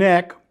much of a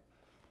neck,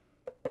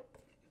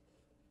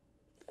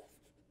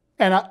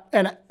 and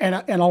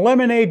a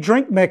lemonade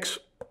drink mix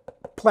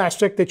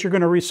plastic that you're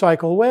going to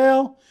recycle?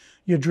 Well,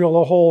 you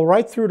drill a hole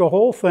right through the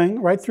whole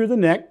thing, right through the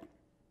neck.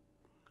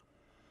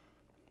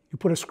 You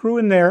put a screw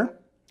in there,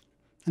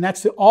 and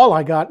that's all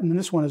I got. And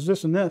this one is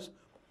this and this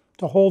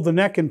to hold the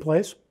neck in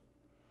place.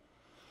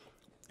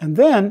 And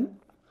then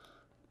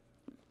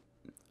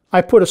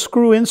I put a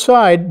screw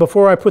inside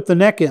before I put the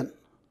neck in.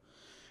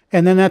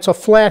 And then that's a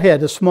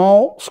flathead, a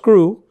small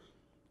screw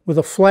with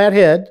a flat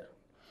head.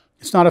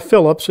 It's not a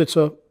Phillips, it's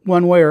a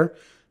one-wayer.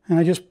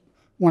 And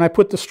when I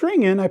put the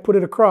string in, I put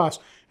it across.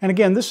 And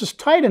again, this is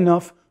tight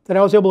enough that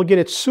I was able to get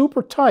it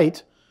super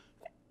tight.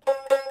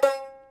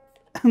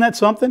 Isn't that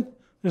something?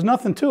 There's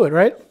nothing to it,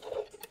 right?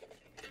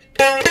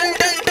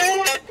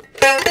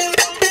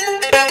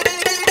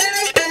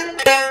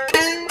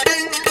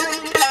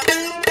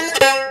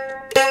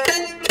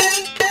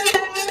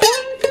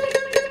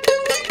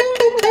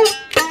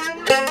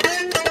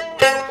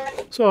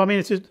 So, I mean,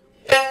 it's just,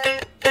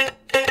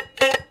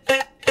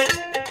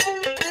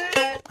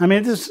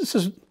 this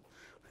is,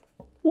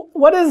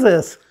 what is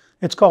this?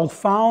 It's called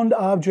found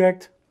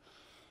object.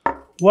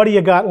 What do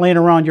you got laying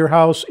around your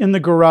house, in the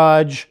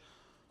garage,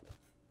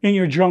 in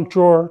your junk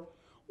drawer?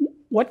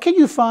 What can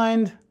you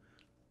find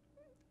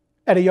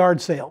at a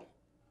yard sale,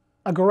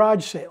 a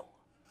garage sale,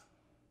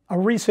 a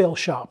resale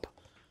shop?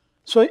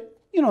 So,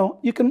 you know,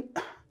 you can,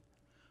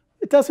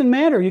 it doesn't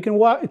matter. You can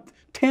walk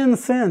 10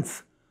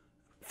 cents,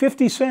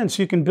 50 cents,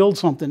 you can build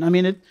something. I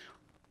mean,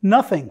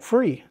 nothing,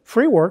 free.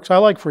 Free works, I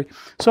like free.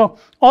 So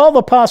all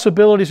the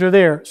possibilities are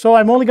there. So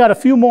I've only got a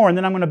few more, and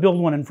then I'm going to build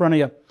one in front of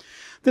you.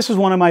 This is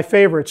one of my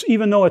favorites,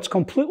 even though it's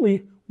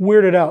completely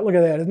weirded out. Look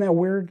at that, isn't that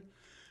weird?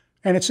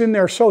 And it's in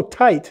there so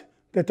tight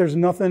that there's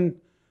nothing,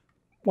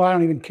 well, I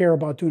don't even care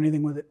about doing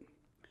anything with it.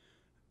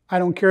 I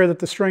don't care that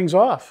the string's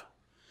off.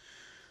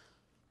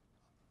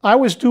 I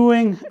was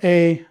doing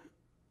a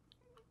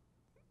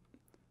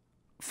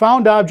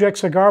found object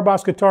cigar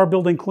box guitar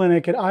building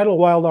clinic at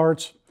Idlewild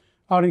Arts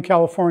out in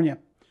California.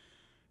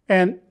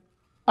 And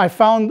I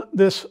found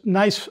this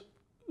nice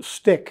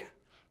stick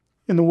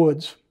in the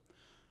woods.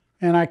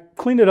 And I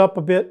cleaned it up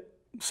a bit,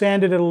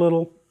 sanded it a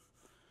little,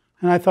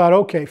 and I thought,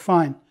 okay,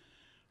 fine.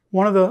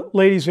 One of the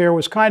ladies there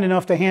was kind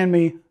enough to hand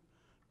me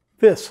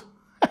this,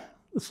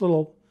 this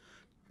little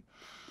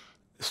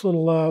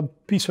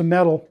piece of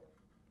metal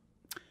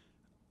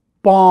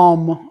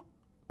balm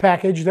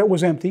package that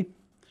was empty.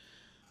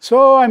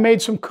 So I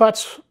made some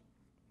cuts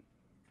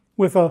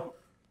with a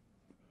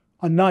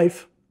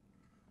knife.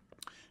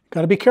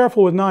 Got to be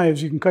careful with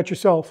knives, you can cut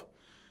yourself.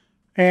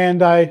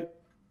 And I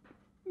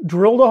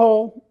drilled a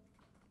hole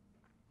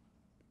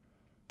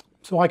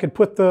so I could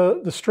put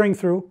the string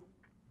through.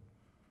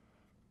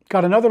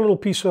 Got another little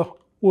piece of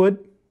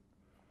wood,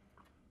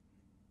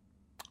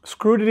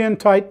 screwed it in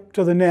tight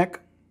to the neck.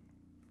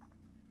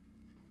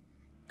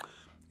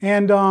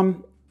 And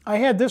I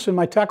had this in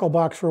my tackle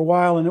box for a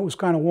while, and it was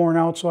kind of worn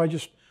out, so I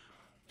just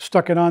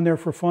stuck it on there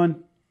for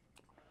fun.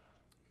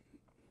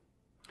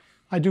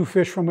 I do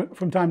fish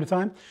from time to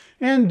time,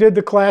 and did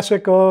the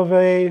classic of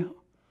a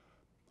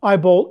eye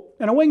bolt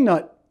and a wing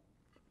nut.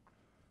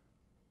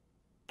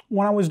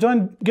 When I was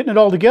done getting it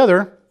all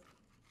together,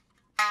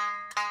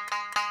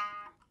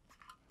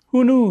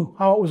 who knew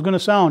how it was going to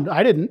sound?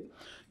 I didn't.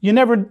 You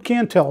never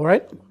can tell,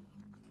 right?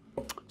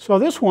 So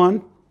this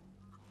one,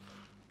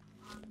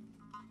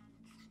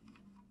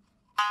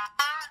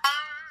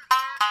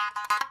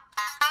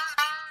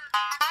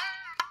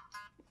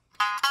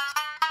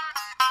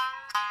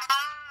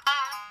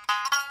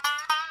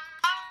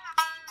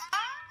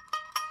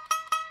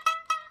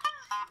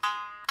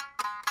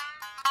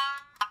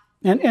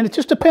 and it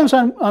just depends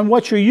on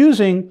what you're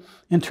using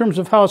in terms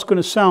of how it's going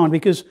to sound,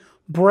 because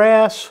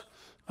brass,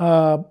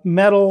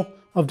 metal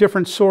of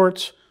different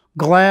sorts,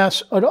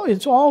 glass,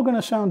 it's all going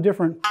to sound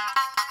different.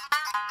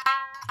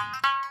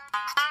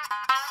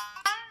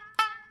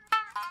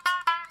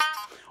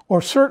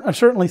 Or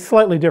certainly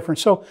slightly different.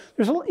 So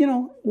there's, you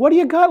know, what do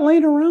you got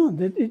laying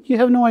around? You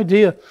have no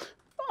idea.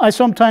 I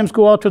sometimes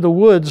go out to the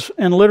woods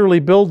and literally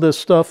build this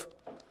stuff.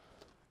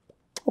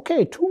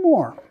 Okay, two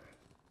more.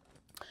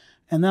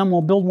 And then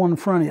we'll build one in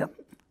front of you.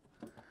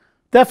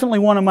 Definitely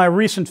one of my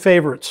recent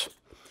favorites.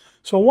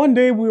 So one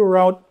day we were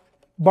out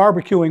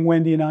barbecuing,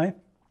 Wendy and I,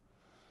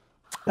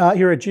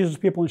 here at Jesus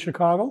People in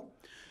Chicago.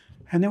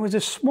 And there was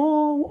this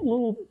small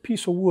little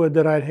piece of wood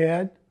that I'd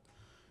had,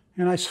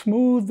 and I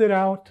smoothed it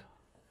out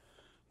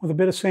with a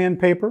bit of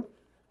sandpaper,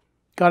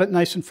 got it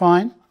nice and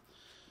fine.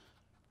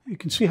 You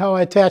can see how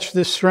I attached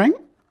this string.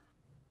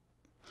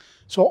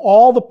 So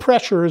all the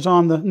pressure is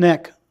on the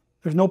neck.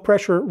 There's no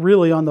pressure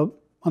really on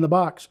the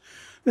box.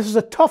 This is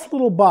a tough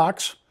little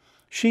box.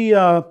 She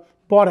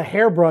bought a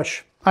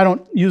hairbrush I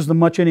don't use them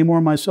much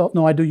anymore myself.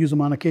 No, I do use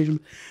them on occasion.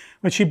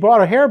 But she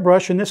bought a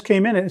hairbrush, and this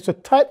came in it. It's a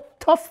pretty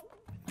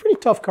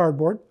tough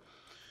cardboard.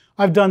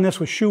 I've done this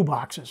with shoe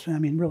boxes, I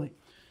mean, really.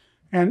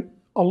 And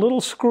a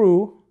little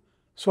screw,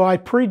 so I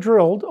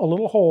pre-drilled a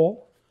little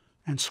hole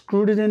and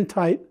screwed it in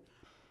tight.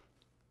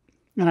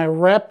 And I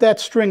wrapped that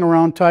string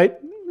around tight.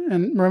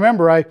 And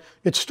remember,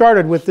 it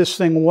started with this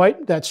thing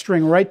that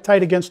string right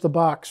tight against the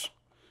box,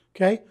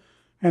 okay?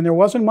 And there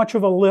wasn't much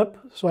of a lip,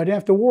 so I didn't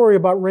have to worry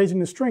about raising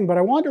the string, but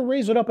I wanted to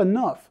raise it up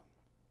enough.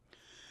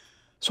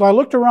 So I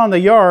looked around the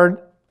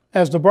yard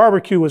as the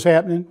barbecue was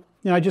happening.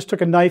 I just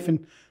took a knife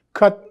and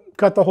cut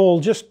the hole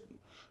just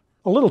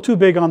a little too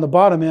big on the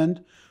bottom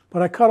end,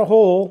 but I cut a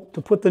hole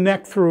to put the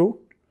neck through.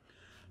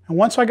 And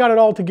once I got it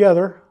all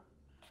together,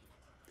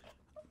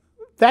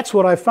 that's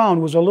what I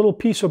found was a little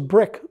piece of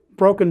brick,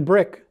 broken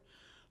brick,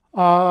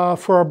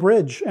 for a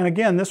bridge. And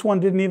again, this one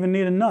didn't even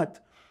need a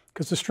nut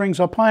because the string's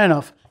up high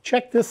enough.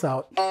 Check this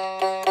out.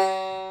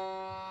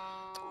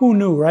 Who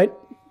knew, right?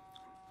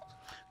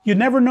 You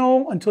never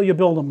know until you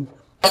build them.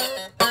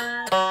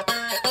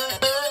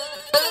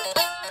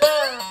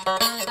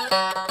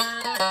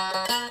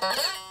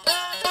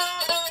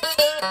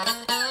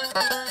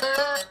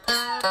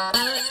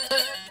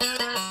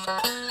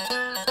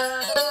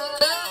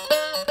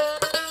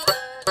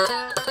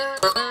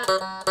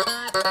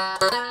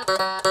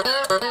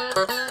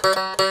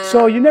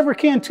 So you never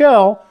can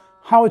tell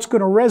how it's going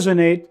to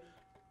resonate.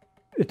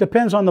 It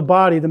depends on the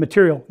body, the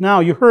material. Now,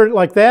 you heard it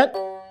like that.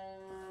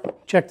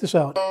 Check this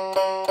out.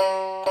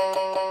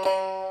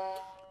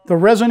 The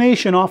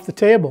resonation off the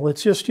table,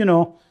 it's just,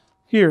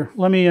 here,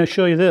 let me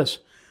show you this.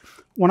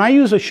 When I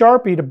use a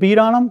Sharpie to beat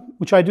on them,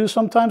 which I do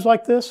sometimes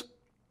like this,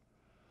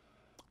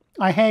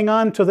 I hang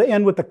on to the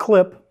end with the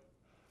clip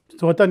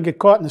so it doesn't get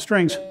caught in the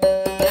strings.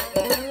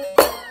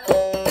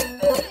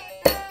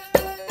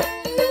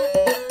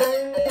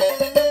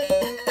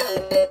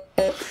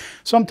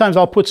 Sometimes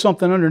I'll put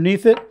something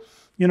underneath it,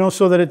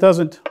 so that it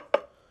doesn't,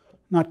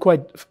 not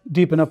quite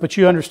deep enough, but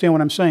you understand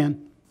what I'm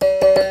saying.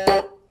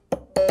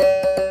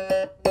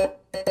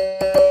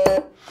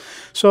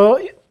 So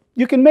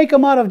you can make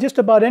them out of just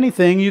about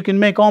anything. You can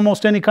make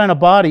almost any kind of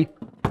body.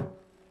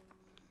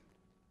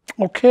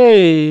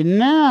 Okay,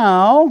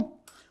 now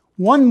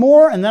one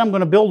more, and then I'm going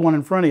to build one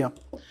in front of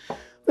you.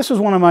 This is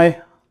one of my,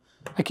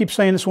 I keep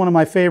saying this is one of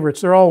my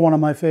favorites. They're all one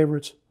of my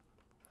favorites.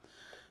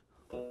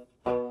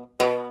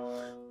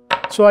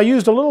 So I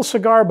used a little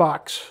cigar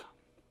box.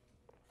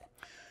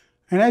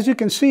 And as you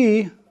can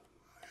see,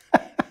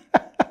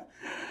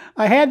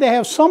 I had to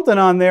have something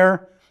on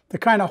there to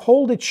kind of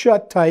hold it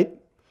shut tight,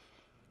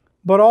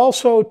 but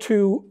also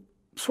to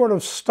sort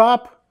of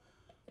stop,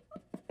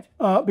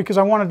 because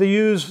I wanted to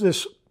use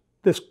this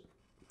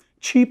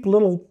cheap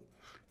little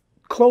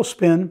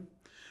clothespin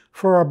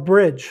for a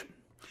bridge.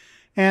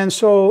 And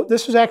so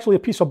this is actually a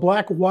piece of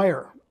black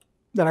wire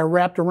that I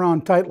wrapped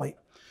around tightly.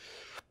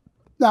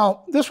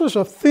 Now, this was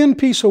a thin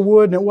piece of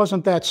wood and it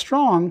wasn't that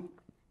strong,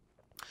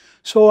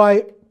 so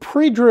I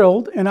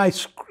pre-drilled and I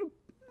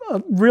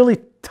really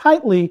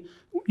tightly,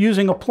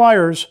 using a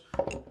pliers,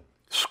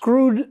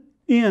 screwed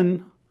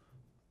in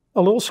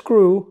a little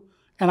screw,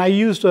 and I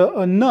used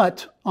a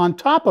nut on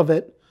top of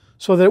it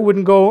so that it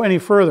wouldn't go any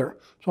further.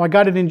 So I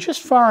got it in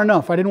just far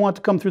enough. I didn't want it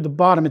to come through the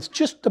bottom. It's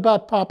just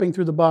about popping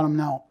through the bottom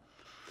now.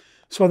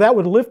 So that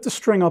would lift the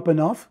string up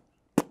enough.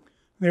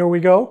 There we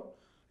go.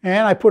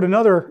 And I put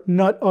another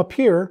nut up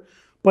here,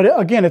 but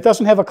again, it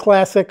doesn't have a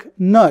classic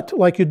nut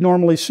like you'd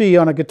normally see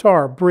on a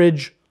guitar,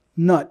 bridge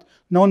nut.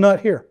 No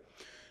nut here.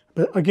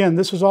 But again,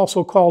 this is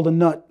also called a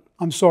nut.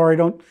 I'm sorry,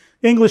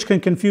 English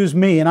can confuse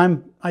me,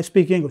 and I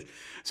speak English.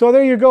 So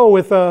there you go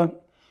with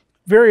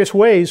various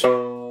ways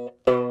to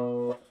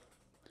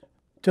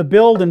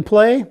build and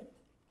play.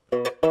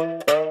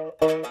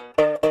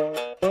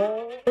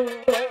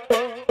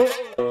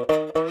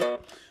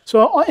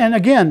 So, and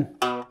again,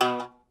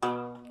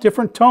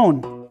 different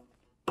tone.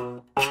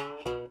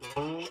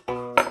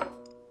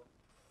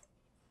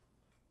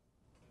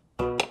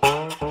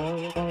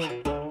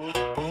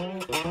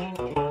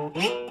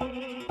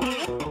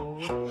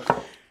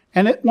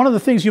 And one of the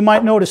things you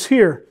might notice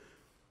here,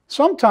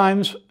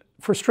 sometimes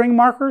for string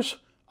markers,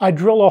 I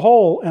drill a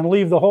hole and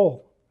leave the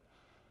hole.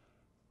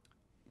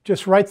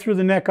 Just right through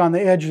the neck on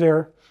the edge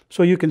there,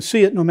 so you can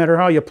see it no matter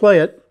how you play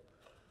it.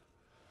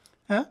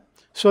 Yeah?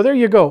 So there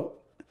you go.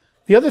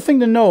 The other thing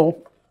to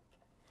know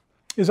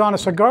is on a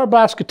cigar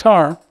box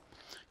guitar,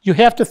 you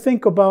have to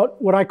think about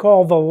what I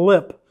call the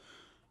lip.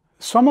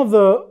 Some of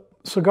the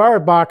cigar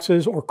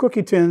boxes or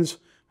cookie tins,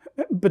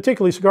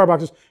 particularly cigar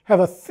boxes, have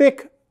a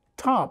thick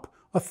top,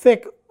 a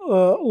thick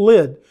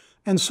lid.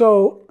 And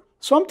so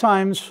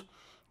sometimes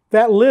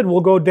that lid will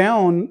go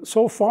down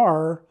so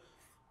far,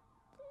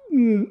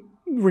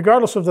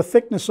 regardless of the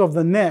thickness of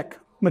the neck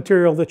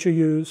material that you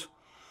use.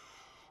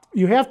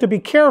 You have to be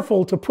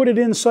careful to put it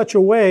in such a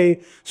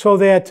way so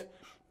that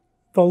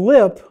the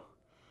lip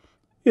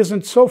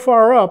isn't so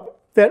far up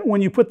that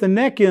when you put the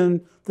neck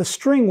in, the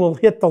string will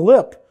hit the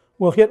lip,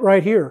 will hit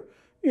right here.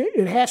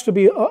 It has to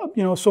be,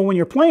 so when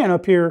you're playing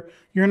up here,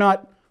 you're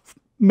not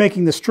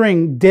making the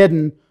string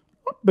deaden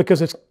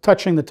because it's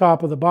touching the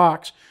top of the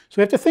box. So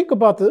you have to think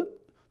about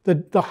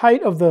the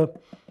height of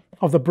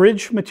the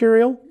bridge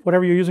material,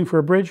 whatever you're using for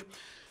a bridge.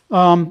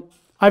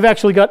 I've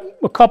actually got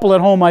a couple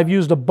at home. I've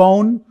used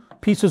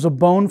pieces of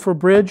bone for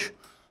bridge,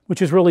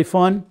 which is really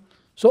fun.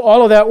 So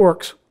all of that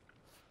works.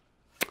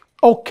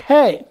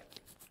 Okay.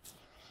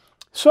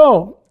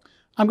 So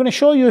I'm going to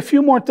show you a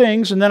few more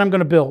things and then I'm going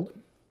to build.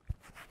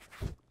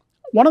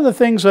 One of the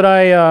things that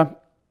I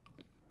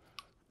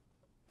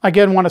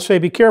again want to say,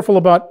 be careful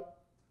about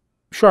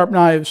sharp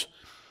knives.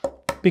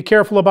 Be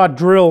careful about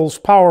drills,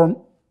 power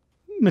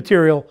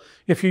material.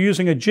 If you're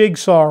using a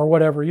jigsaw or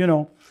whatever, you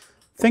know,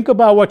 think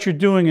about what you're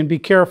doing and be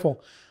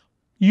careful.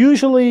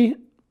 Usually,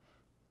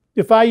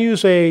 if I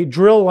use a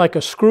drill like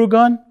a screw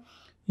gun,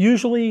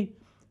 usually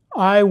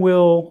I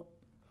will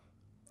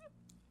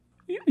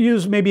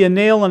use maybe a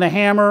nail and a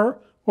hammer,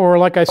 or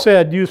like I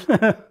said, use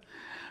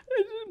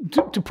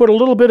to put a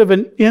little bit of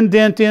an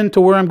indent into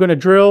where I'm going to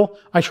drill.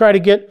 I try to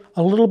get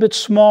a little bit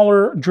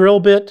smaller drill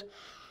bit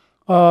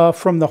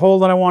from the hole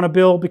that I want to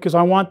build, because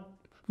I want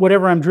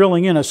whatever I'm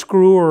drilling in, a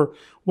screw or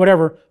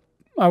whatever,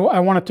 I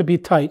want it to be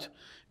tight.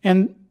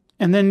 And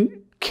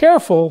then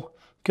careful,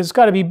 because it's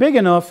got to be big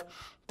enough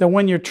that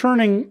when you're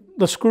turning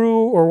the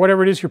screw or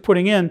whatever it is you're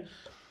putting in,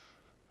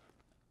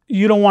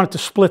 you don't want it to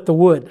split the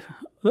wood,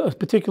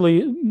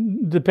 particularly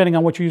depending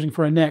on what you're using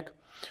for a neck.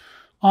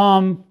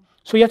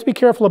 So you have to be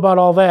careful about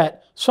all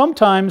that.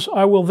 Sometimes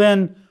I will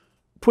then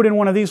put in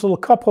one of these little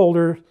cup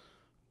holders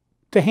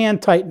to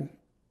hand tighten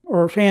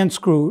or hand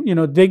screw, you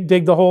know, dig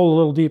the hole a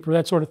little deeper,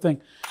 that sort of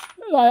thing.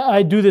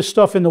 I do this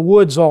stuff in the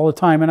woods all the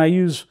time, and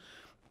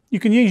you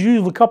can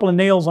use a couple of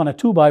nails on a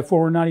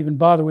 2x4 and not even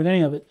bother with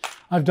any of it.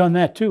 I've done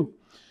that too.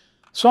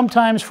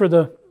 Sometimes for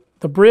the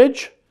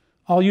bridge,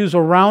 I'll use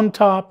a round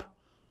top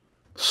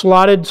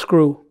slotted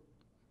screw.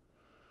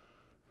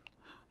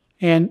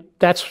 And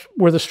that's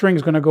where the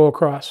string's going to go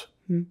across.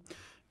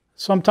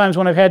 Sometimes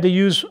when I've had to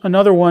use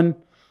another one,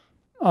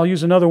 I'll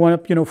use another one,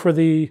 you know, for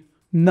the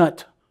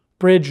nut,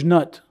 bridge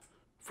nut,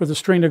 for the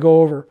string to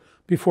go over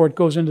before it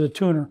goes into the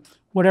tuner,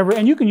 whatever.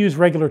 And you can use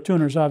regular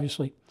tuners,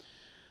 obviously.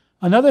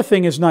 Another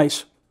thing is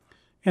nice,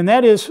 and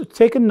that is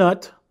take a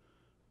nut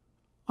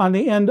on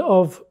the end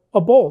of a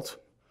bolt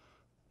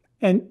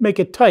and make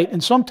it tight.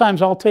 And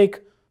sometimes I'll take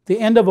the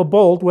end of a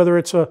bolt, whether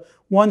it's a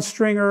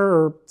 1-stringer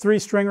or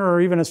 3-stringer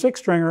or even a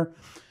 6-stringer,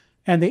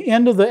 and the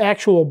end of the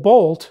actual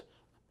bolt,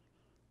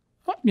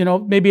 you know,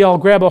 maybe I'll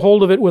grab a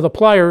hold of it with a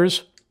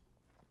pliers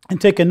and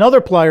take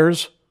another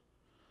pliers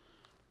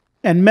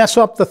and mess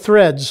up the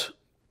threads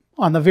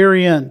on the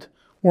very end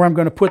where I'm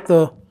going to put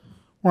the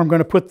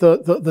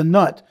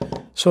nut.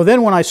 So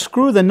then when I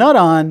screw the nut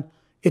on,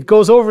 it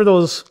goes over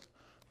those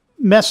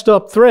messed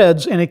up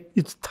threads and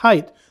it's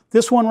tight.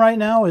 This one right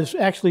now is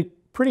actually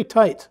pretty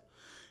tight.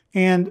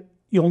 And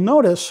you'll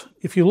notice,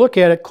 if you look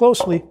at it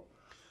closely,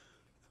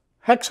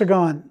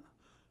 hexagon.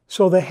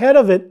 So the head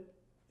of it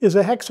is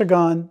a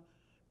hexagon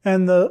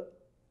and the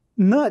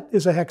nut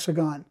is a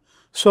hexagon.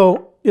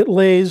 So it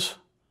lays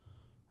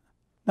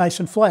nice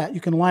and flat.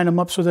 You can line them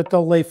up so that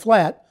they'll lay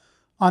flat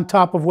on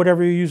top of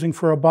whatever you're using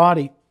for a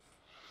body.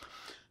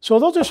 So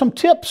those are some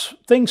tips,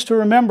 things to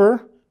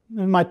remember.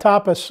 In my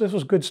tapas, this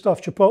was good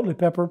stuff, chipotle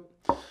pepper.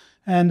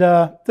 And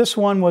this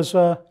one was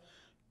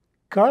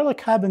garlic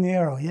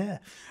habanero, yeah.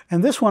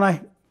 And this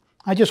one,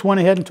 I just went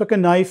ahead and took a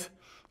knife,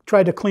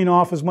 tried to clean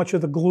off as much of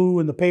the glue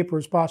and the paper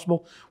as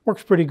possible.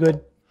 Works pretty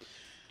good.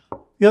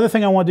 The other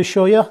thing I wanted to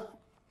show you,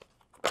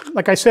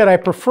 like I said, I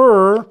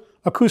prefer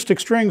acoustic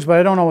strings, but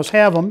I don't always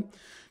have them.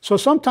 So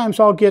sometimes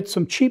I'll get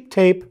some cheap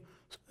tape,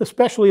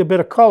 especially a bit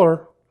of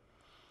color,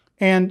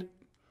 and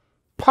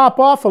pop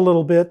off a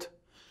little bit,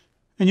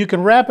 and you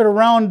can wrap it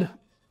around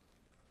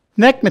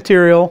neck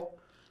material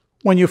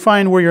when you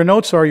find where your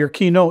notes are, your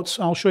key notes.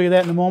 I'll show you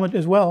that in a moment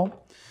as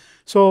well.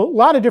 So a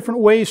lot of different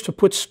ways to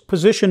put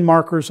position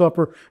markers up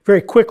or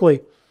very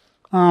quickly.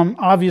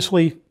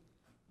 Obviously,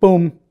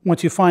 boom,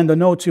 once you find the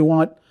notes you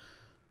want,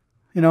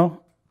 you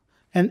know.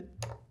 And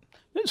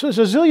so there's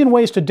a zillion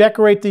ways to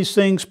decorate these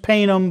things,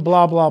 paint them,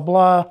 blah, blah,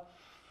 blah.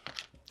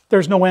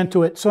 There's no end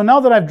to it. So now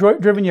that I've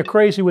driven you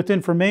crazy with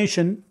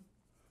information,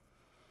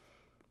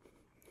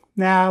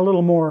 a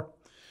little more.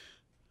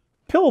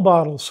 Pill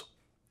bottles.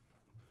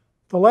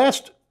 The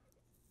last,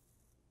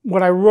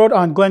 what I wrote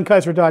on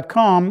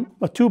glennkaiser.com,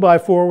 a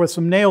 2x4 with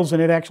some nails in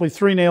it, actually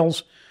 3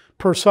 nails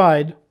per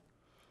side.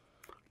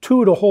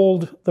 2 to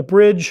hold the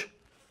bridge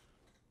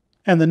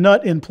and the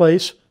nut in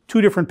place, 2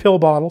 different pill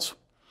bottles,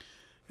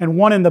 and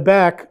 1 in the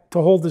back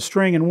to hold the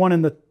string and 1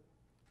 in the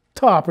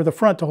top or the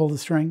front to hold the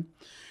string.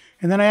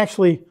 And then I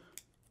actually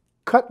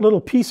cut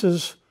little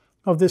pieces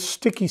of this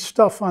sticky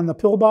stuff on the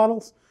pill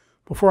bottles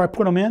before I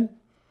put them in.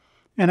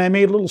 And I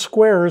made little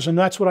squares, and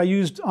that's what I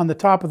used on the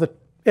top of the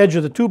edge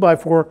of the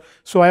 2x4,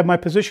 so I have my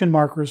position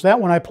markers. That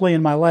one I play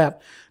in my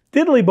lap.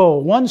 Diddly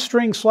bow,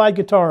 1-string slide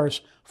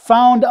guitars,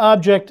 found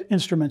object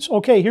instruments.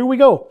 Okay, here we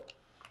go.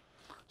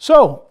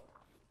 So,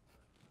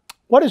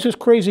 what is this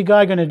crazy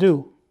guy going to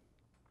do?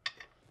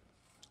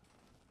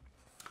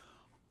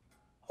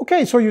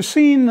 Okay, so you've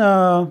seen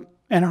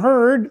and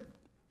heard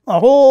a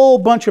whole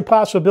bunch of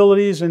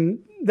possibilities, and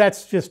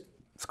that's just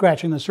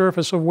scratching the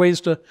surface of ways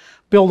to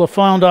build a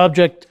found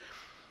object,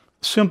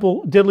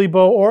 simple diddly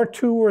bow, or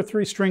 2 or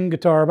 3 string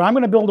guitar. But I'm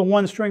going to build a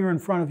 1 stringer in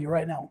front of you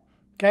right now.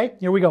 Okay,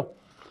 here we go.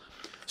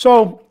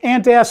 So,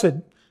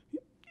 antacid.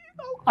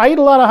 I eat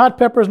a lot of hot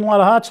peppers and a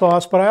lot of hot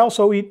sauce, but I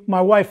also eat,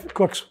 my wife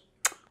cooks,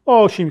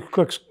 oh, she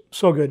cooks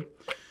so good.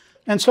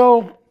 And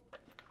so,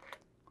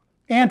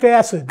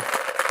 antacid.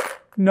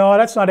 No,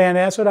 that's not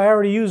antacid. I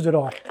already used it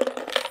all.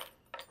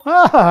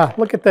 Ah,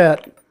 look at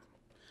that.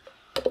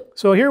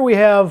 So here we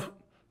have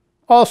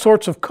all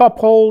sorts of cup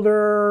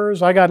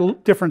holders. I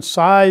got different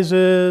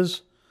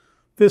sizes,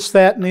 this,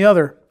 that, and the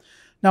other.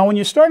 Now, when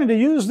you're starting to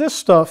use this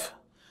stuff,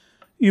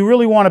 you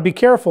really want to be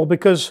careful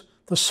because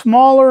the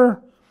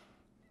smaller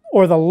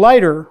or the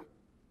lighter,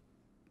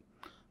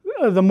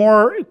 the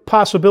more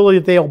possibility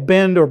that they'll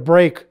bend or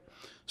break.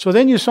 So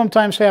then you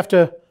sometimes have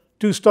to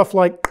do stuff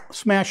like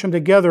smash them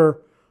together,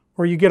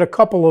 or you get a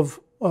couple of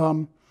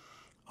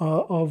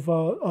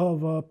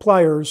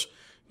pliers,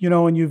 you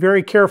know, and you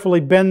very carefully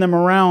bend them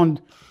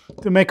around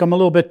to make them a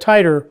little bit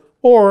tighter,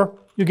 or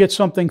you get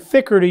something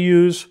thicker to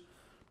use,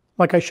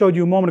 like I showed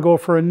you a moment ago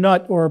for a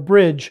nut or a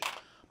bridge.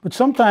 But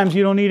sometimes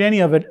you don't need any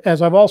of it,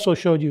 as I've also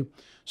showed you.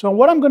 So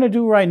what I'm going to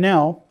do right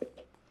now,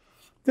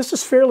 this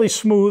is fairly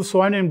smooth,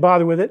 so I didn't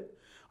bother with it.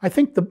 I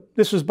think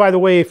this is, by the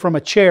way, from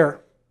a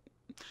chair,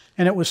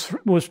 and it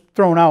was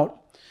thrown out.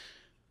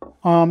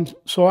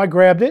 So I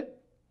grabbed it,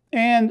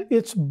 and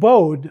it's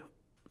bowed.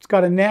 It's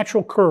got a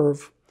natural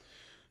curve.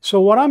 So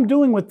what I'm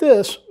doing with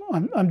this,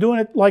 I'm doing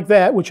it like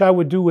that, which I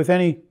would do with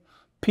any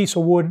piece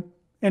of wood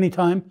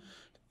anytime.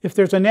 If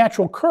there's a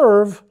natural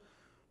curve,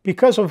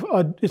 because of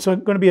it's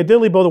going to be a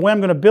diddly bow, the way I'm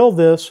going to build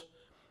this,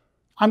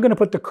 I'm going to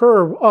put the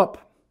curve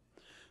up.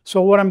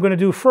 So what I'm going to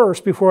do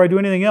first, before I do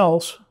anything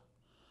else,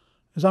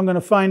 is I'm going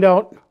to find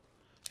out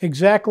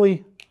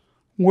exactly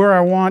where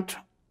I want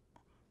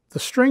the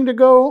string to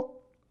go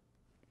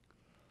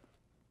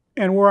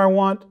and where I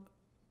want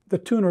the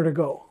tuner to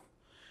go.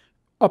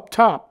 Up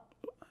top,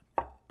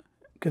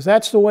 because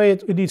that's the way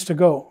it needs to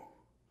go.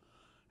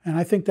 And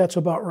I think that's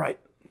about right.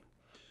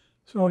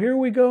 So here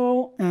we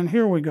go, and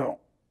here we go.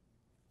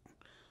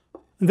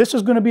 And this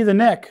is going to be the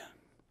neck.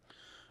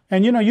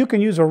 And you know, you can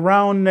use a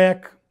round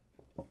neck,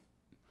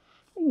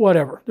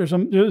 whatever. There's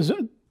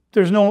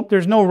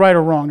no right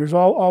or wrong. There's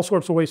all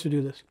sorts of ways to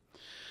do this.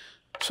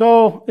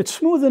 So it's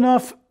smooth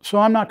enough, so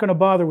I'm not going to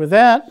bother with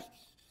that.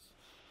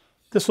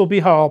 This will be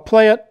how I'll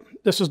play it.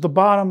 This is the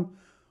bottom.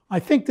 I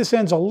think this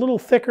end's a little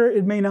thicker.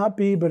 It may not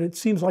be, but it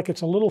seems like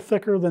it's a little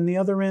thicker than the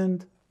other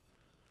end.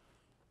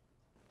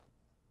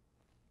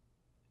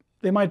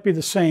 They might be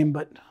the same,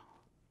 but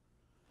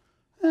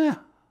yeah,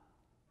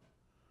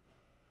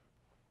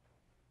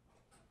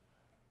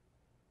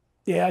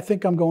 I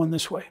think I'm going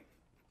this way.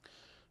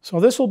 So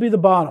this will be the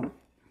bottom,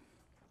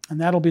 and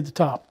that'll be the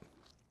top.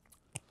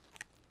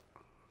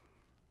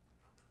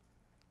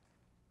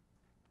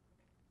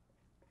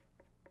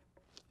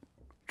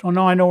 So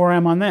now I know where I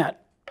am on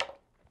that.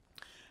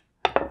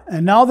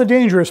 And now the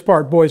dangerous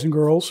part, boys and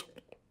girls.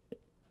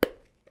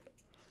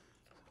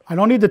 I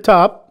don't need the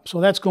top,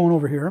 so that's going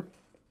over here.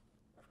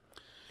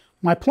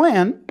 My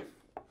plan,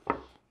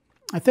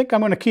 I think I'm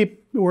going to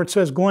keep where it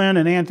says Glen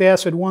and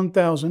Antacid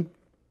 1000.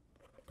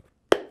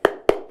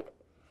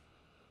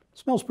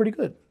 Smells pretty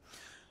good.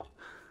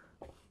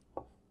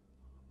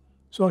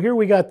 So here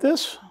we got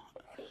this,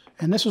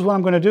 and this is what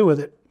I'm going to do with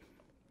it.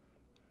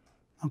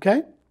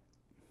 Okay?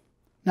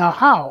 Now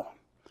how?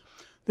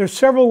 There's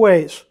several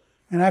ways,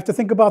 and I have to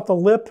think about the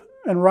lip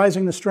and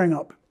rising the string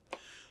up.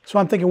 So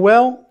I'm thinking,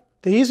 well,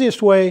 the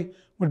easiest way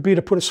would be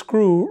to put a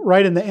screw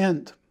right in the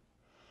end.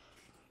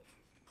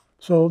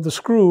 So the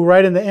screw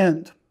right in the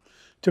end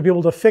to be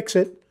able to fix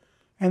it,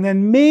 and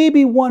then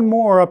maybe one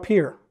more up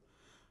here.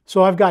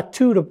 So I've got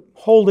 2 to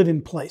hold it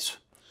in place.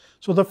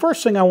 So the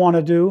first thing I want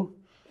to do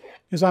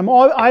is I'm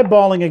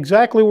eyeballing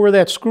exactly where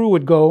that screw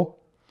would go,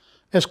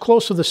 as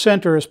close to the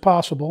center as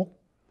possible.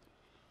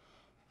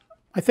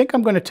 I think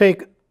I'm going to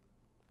take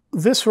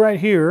this right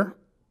here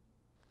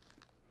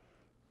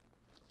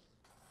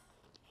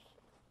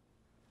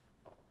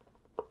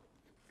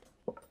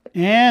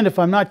and if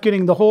I'm not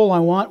getting the hole I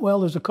want, well,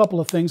 there's a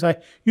couple of things. I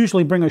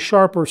usually bring a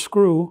sharper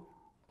screw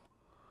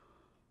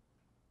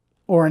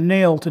or a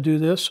nail to do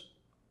this,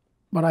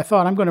 but I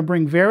thought I'm going to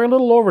bring very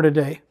little over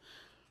today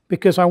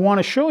because I want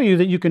to show you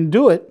that you can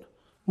do it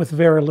with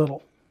very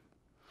little.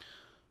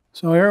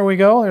 So here we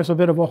go. There's a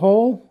bit of a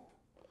hole.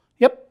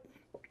 Yep.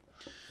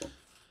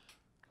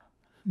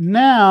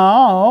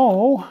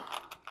 Now,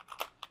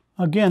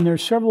 again,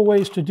 there's several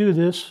ways to do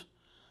this.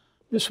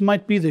 This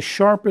might be the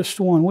sharpest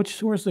one.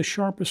 Where's the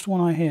sharpest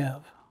one I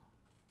have?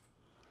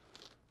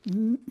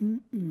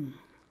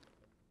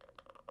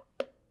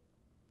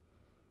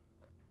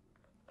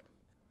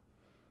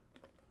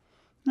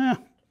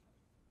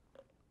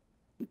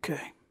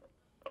 Okay.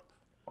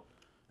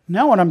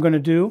 Now what I'm going to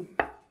do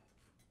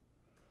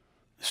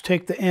is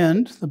take the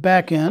end, the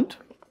back end.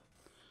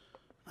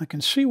 I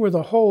can see where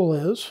the hole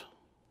is.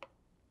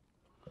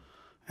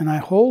 and I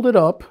hold it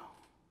up.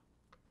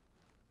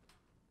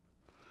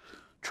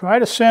 Try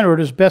to center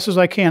it as best as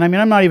I can. I mean,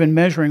 I'm not even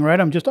measuring,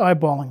 right? I'm just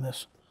eyeballing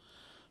this.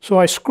 So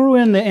I screw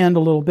in the end a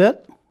little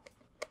bit,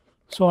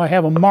 so I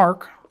have a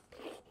mark.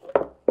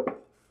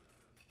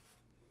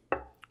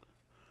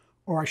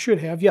 Or I should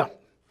have, yeah.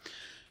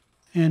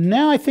 And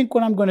now I think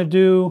what I'm going to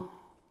do,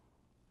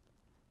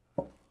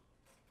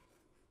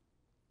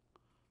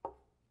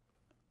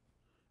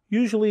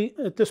 usually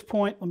at this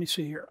point, let me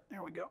see here.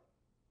 There we go.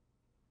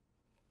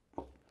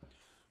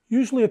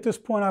 Usually at this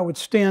point I would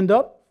stand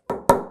up.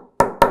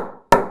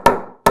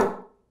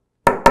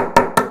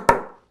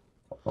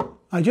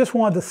 I just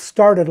wanted to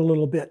start it a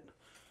little bit.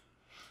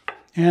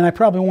 And I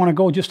probably want to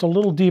go just a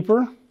little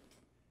deeper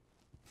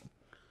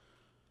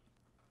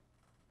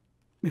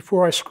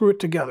before I screw it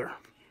together.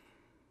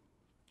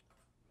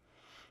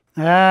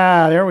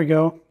 Ah, there we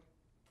go.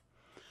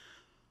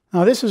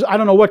 Now this is, I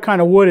don't know what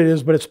kind of wood it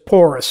is, but it's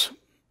porous.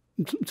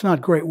 It's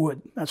not great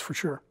wood, that's for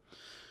sure.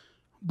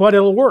 But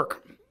it'll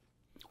work.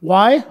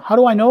 Why? How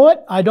do I know it?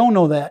 I don't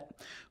know that.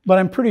 But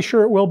I'm pretty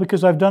sure it will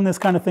because I've done this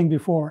kind of thing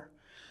before.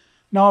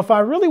 Now if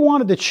I really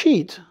wanted to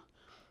cheat,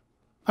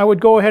 I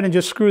would go ahead and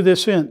just screw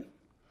this in.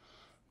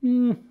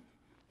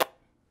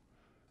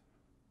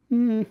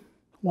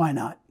 Why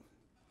not?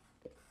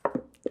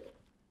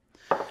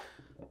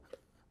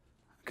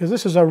 Because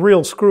this is a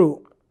real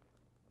screw.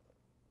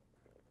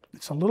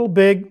 It's a little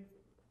big.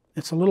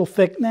 It's a little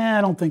thick. Nah,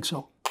 I don't think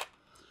so.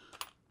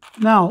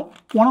 Now,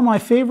 one of my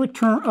favorite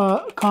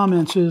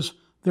comments is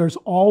there's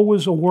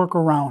always a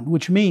workaround,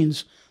 which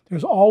means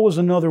there's always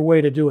another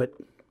way to do it.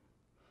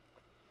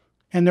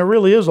 And there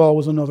really is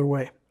always another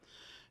way.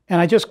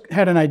 And I just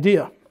had an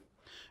idea.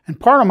 And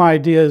part of my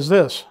idea is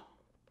this.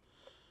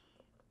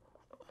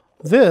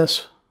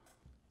 This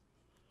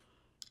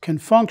can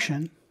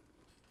function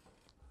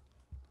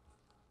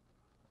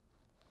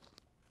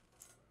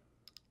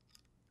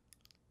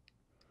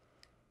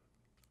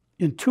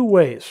in two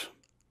ways.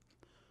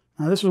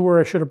 Now this is where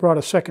I should have brought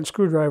a second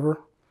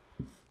screwdriver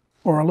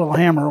or a little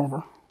hammer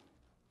over.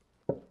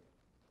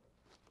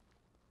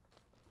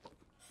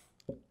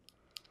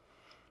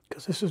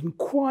 Because this isn't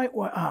quite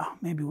wide.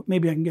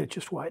 Maybe I can get it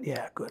just wide.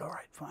 Yeah, good, all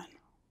right, fine.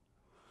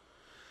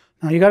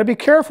 Now you got to be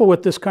careful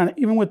with this kind of,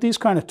 even with these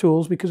kind of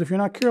tools, because if you're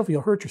not careful,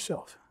 you'll hurt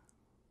yourself.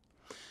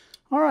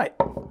 All right,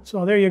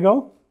 so there you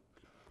go.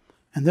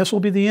 And this will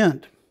be the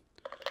end.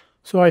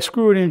 So I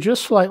screw it in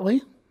just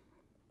slightly,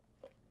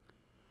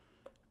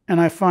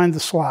 and I find the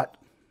slot.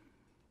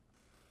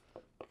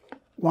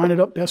 Line it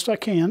up best I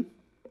can.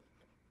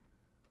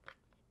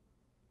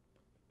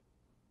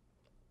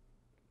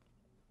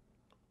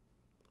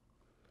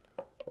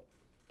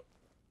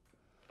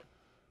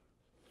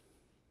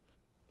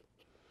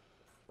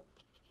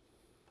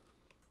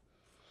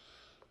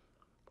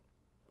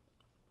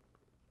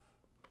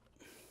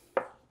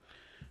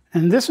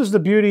 And this is the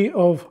beauty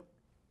of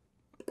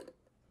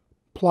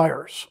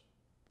pliers.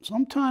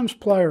 Sometimes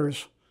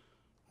pliers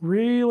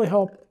really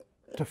help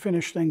to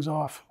finish things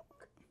off.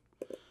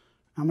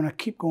 I'm going to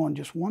keep going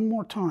just one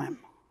more time.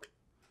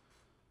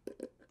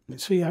 You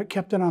see, I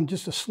kept it on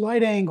just a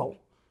slight angle.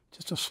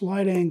 Just a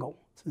slight angle.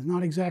 It's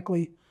not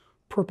exactly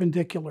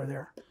perpendicular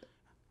there.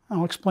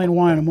 I'll explain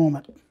why in a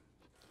moment.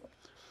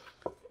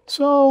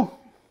 So,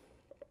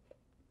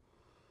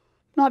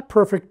 not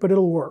perfect, but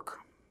it'll work.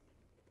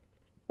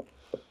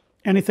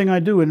 Anything I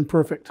do isn't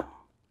perfect.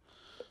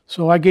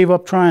 So I gave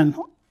up trying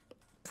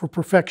for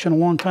perfection a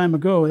long time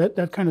ago.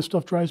 That kind of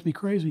stuff drives me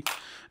crazy.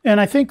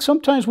 And I think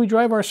sometimes we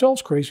drive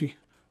ourselves crazy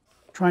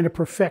trying to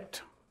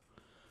perfect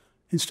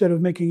instead of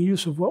making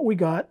use of what we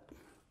got.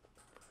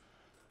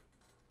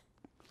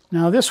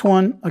 Now this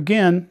one,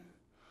 again,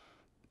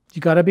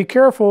 you got to be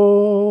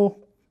careful.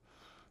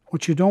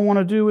 What you don't want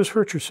to do is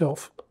hurt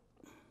yourself.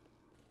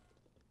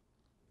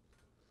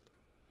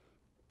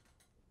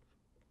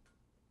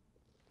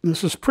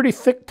 This is pretty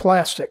thick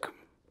plastic.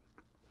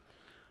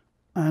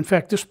 In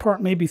fact, this part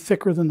may be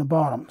thicker than the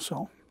bottom.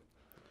 So,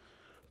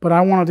 but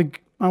I wanted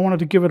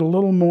to give it a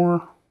little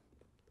more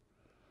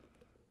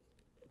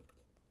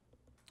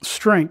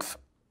strength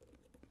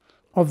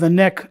of the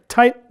neck,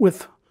 tight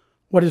with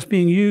what is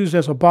being used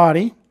as a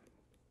body.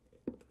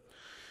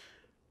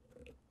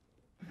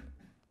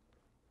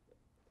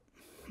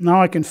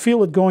 Now I can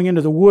feel it going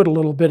into the wood a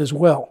little bit as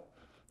well,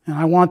 and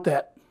I want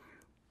that.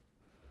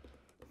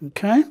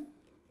 Okay.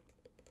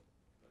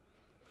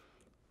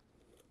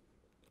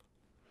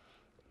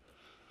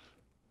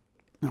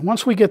 Now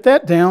once we get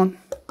that down,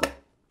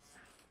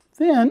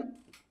 then,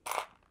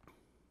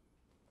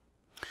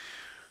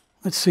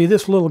 let's see,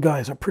 this little guy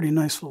is a pretty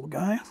nice little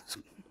guy.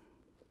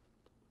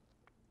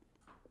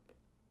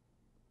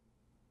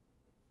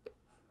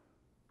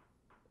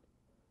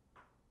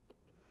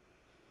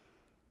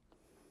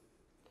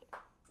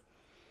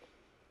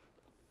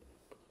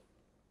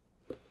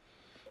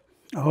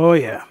 Oh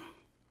yeah.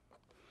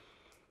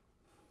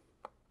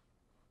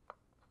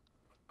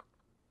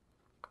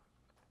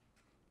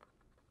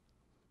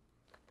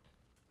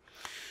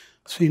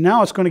 See,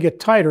 now it's going to get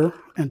tighter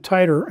and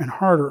tighter and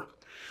harder.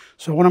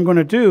 So what I'm going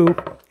to do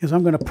is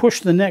I'm going to push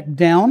the neck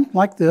down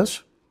like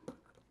this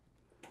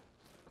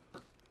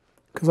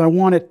because I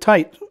want it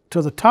tight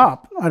to the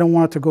top. I don't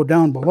want it to go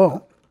down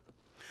below.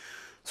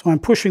 So I'm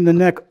pushing the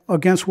neck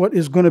against what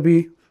is going to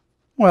be,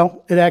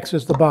 well, it acts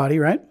as the body,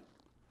 right?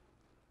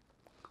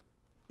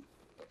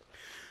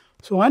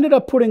 So I ended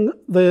up putting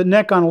the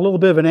neck on a little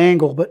bit of an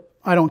angle, but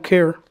I don't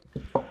care.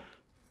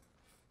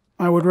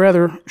 I would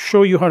rather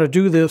show you how to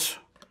do this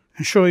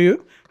and show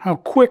you how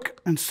quick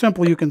and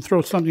simple you can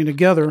throw something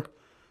together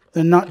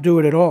than not do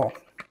it at all.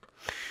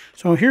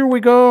 So here we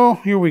go,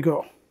 here we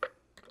go.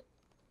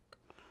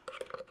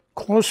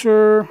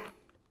 Closer, a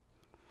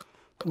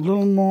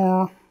little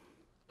more,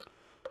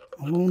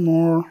 a little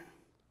more,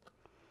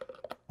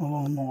 a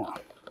little more.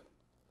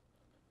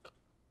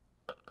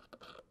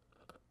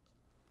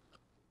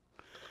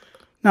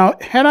 Now,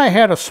 had I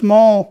had a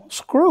small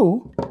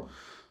screw,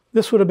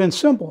 this would have been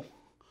simple,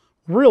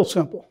 real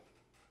simple.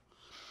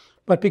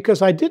 But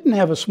because I didn't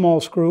have a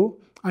small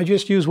screw, I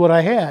just used what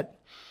I had.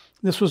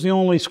 This was the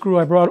only screw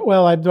I brought.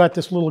 Well, I brought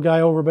this little guy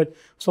over, but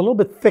it's a little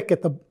bit thick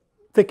in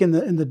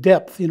the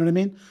depth. You know what I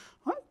mean?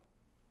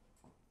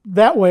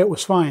 That way it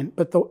was fine,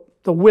 but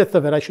the width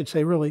of it, I should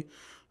say, really,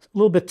 a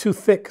little bit too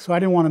thick, so I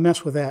didn't want to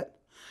mess with that.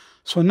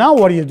 So now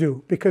what do you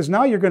do? Because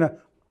now you're going to,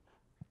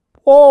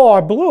 oh,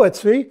 I blew it,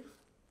 see?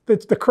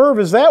 The curve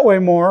is that way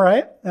more,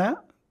 right? Yeah,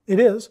 it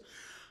is.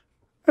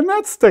 And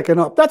that's sticking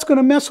up. That's going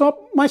to mess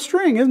up my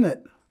string, isn't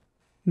it?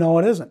 No,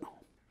 it isn't.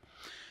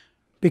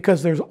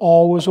 Because there's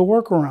always a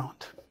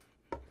workaround.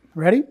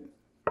 Ready?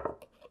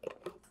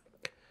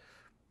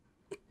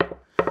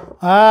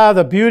 Ah,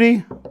 the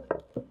beauty.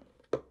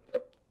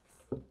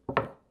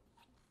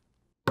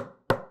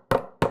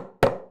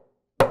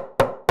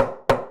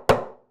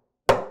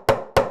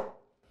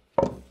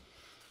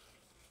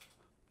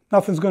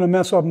 Nothing's going to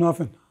mess up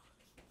nothing.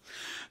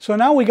 So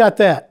now we got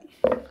that.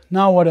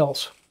 Now what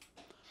else?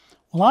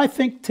 Well, I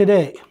think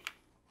today,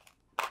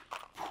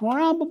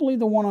 probably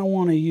the one I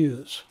want to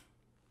use,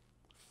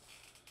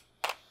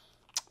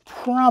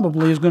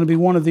 probably is going to be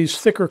one of these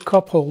thicker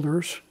cup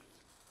holders.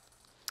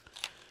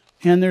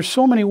 And there's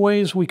so many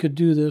ways we could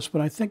do this,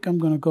 but I think I'm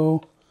going to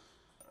go,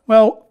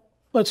 well,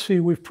 let's see,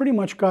 we've pretty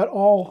much got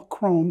all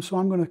chrome, so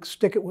I'm going to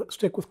stick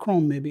with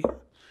chrome maybe.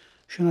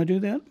 Should I do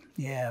that?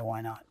 Yeah,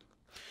 why not?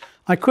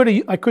 I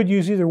could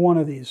use either one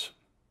of these,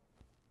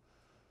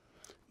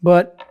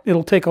 but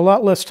it'll take a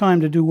lot less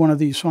time to do one of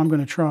these, so I'm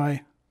going to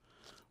try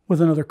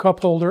with another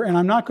cup holder, and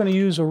I'm not going to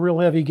use a real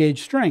heavy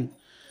gauge string.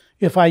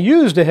 If I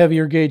used a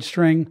heavier gauge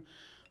string,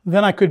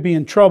 then I could be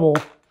in trouble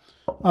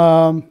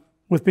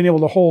with being able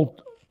to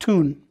hold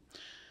tune.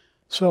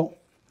 So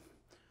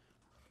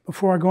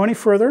before I go any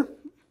further,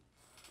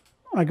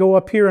 I go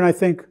up here and I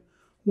think,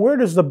 where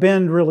does the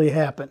bend really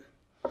happen?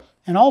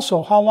 And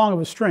also, how long of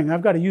a string?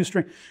 I've got a used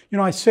string. You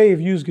know, I save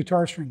used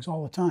guitar strings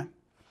all the time.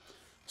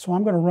 So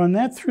I'm going to run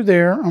that through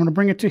there. I'm going to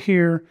bring it to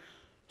here.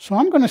 So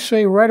I'm going to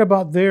say right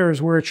about there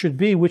is where it should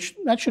be, which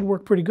that should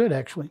work pretty good,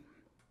 actually.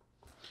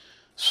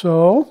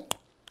 So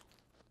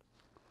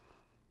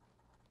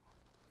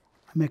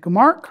I make a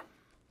mark.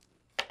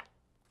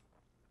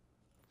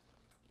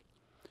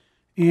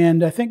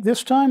 And I think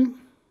this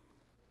time,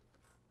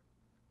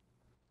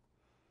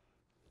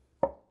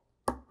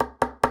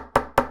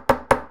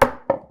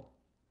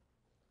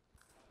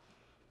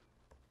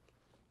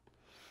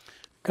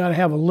 got to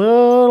have a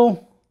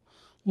little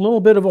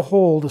bit of a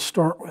hole to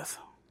start with.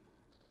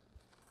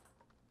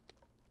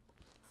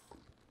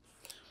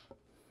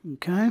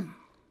 Okay.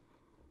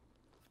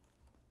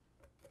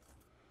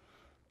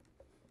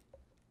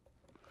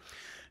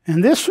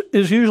 And this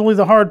is usually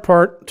the hard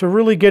part, to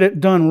really get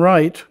it done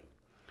right.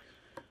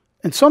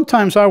 And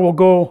sometimes I will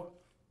go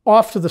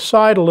off to the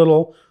side a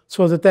little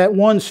so that that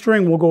one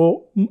string will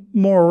go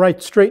more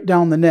right straight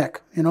down the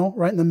neck, you know,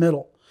 right in the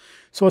middle.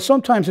 So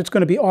sometimes it's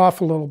going to be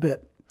off a little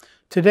bit.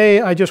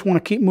 Today, I just want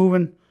to keep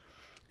moving,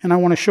 and I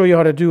want to show you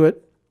how to do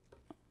it.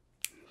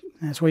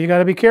 That's why you got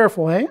to be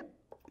careful, eh?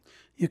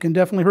 You can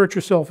definitely hurt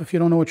yourself if you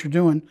don't know what you're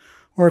doing,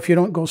 or if you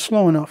don't go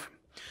slow enough.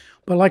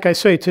 But like I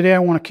say, today I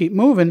want to keep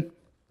moving,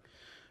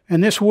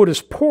 and this wood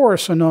is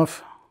porous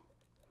enough,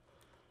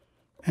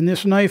 and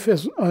this knife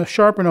is a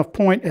sharp enough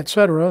point,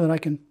 etc., that I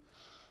can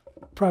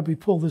probably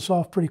pull this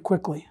off pretty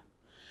quickly.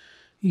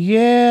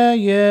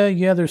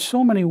 Yeah, there's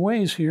so many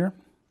ways here.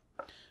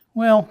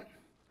 Well,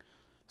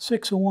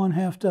 6 of one,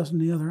 half dozen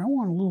the other. I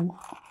want a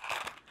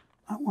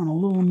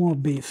little more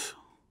beef.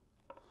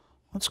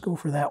 Let's go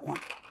for that one.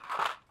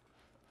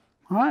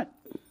 All right.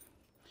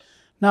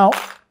 Now,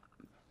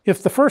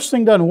 if the first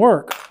thing doesn't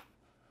work,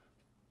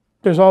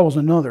 there's always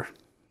another.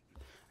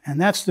 And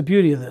that's the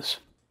beauty of this.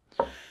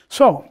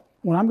 So,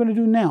 what I'm going to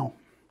do now,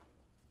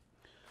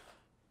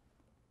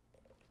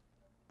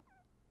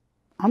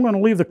 I'm going to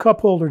leave the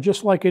cup holder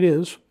just like it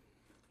is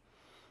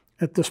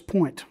at this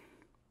point.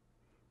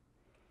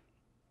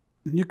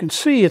 And you can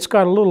see it's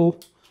got a little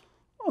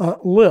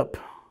lip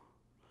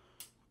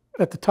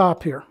at the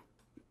top here.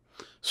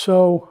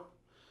 So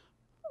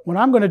what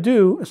I'm going to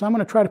do is I'm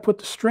going to try to put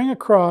the string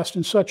across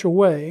in such a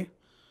way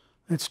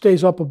that it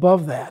stays up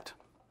above that.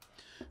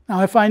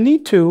 Now if I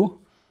need to,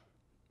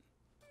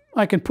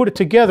 I can put it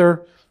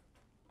together,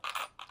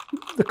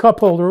 the cup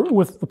holder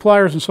with the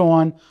pliers and so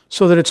on,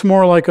 so that it's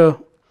more like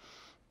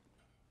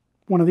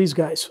one of these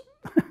guys,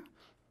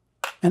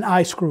 an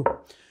eye screw.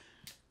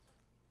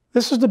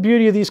 This is the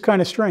beauty of these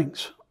kind of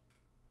strings.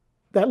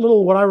 That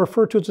little, what I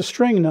refer to as a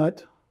string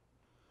nut,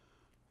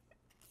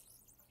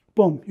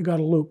 boom, you got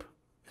a loop.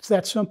 It's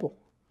that simple.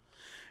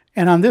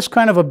 And on this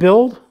kind of a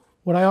build,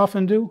 what I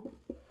often do,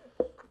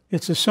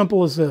 it's as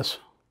simple as this.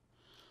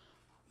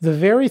 The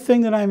very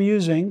thing that I'm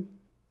using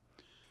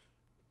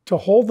to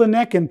hold the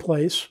neck in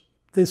place,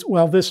 this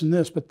and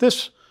this, but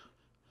this,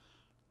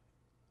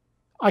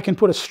 I can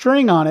put a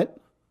string on it.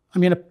 I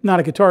mean, not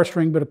a guitar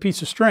string, but a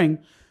piece of string.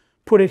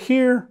 Put it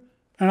here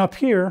and up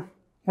here,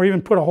 or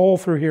even put a hole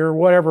through here or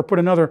whatever. Put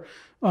another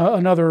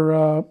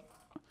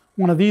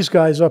one of these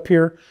guys up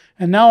here.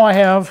 And now I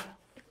have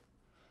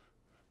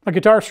a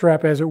guitar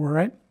strap, as it were,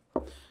 right?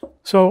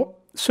 So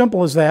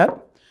simple as that.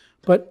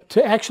 But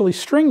to actually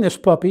string this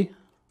puppy,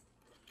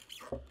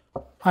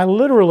 I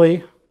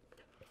literally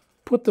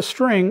put the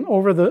string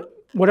over the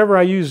whatever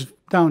I use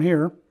down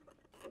here.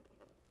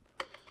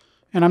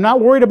 And I'm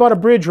not worried about a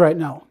bridge right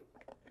now.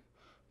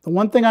 The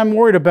one thing I'm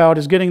worried about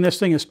is getting this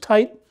thing as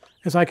tight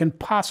as I can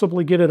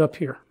possibly get it up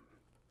here.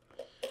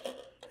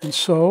 And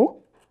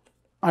so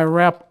I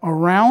wrap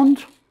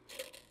around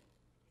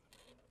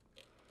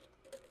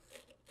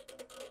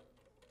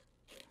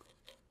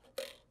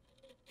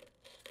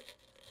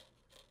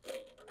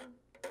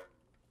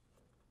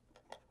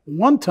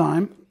one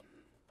time,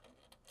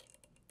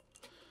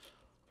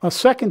 a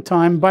second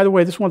time. By the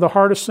way, this is one of the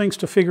hardest things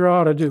to figure out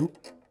how to do.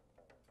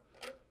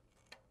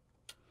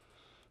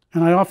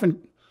 And I often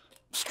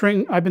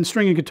I've been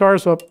stringing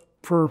guitars up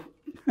for,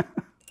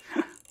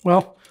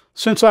 well,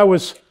 since I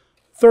was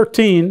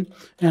 13,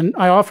 and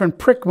I often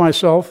prick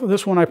myself.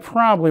 This one I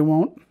probably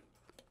won't.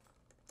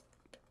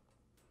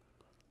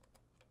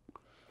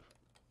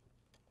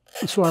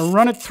 And so I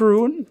run it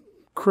through,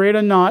 create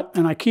a knot,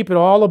 and I keep it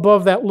all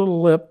above that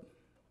little lip.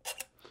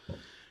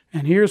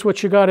 And here's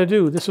what you got to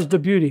do. This is the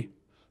beauty.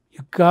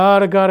 You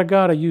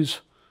gotta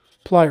use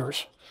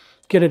pliers.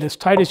 Get it as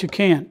tight as you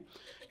can.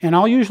 And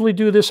I'll usually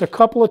do this a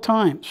couple of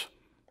times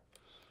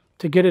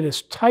to get it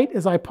as tight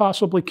as I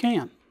possibly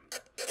can.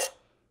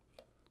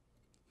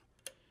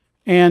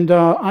 And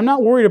I'm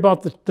not worried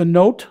about the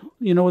note,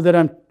 you know,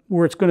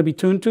 where it's going to be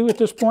tuned to at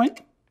this point.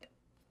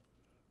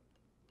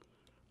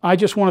 I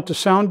just want it to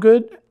sound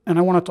good, and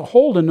I want it to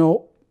hold a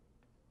note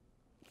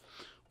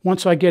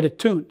once I get it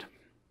tuned.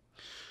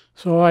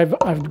 So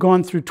I've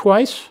gone through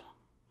twice,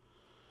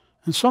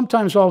 and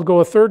sometimes I'll go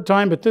a third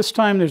time, but this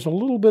time there's a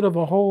little bit of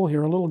a hole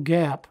here, a little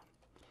gap.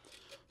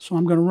 So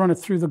I'm going to run it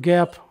through the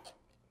gap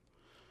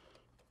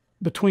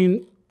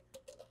between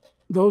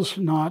those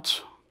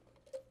knots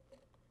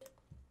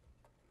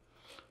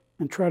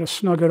and try to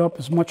snug it up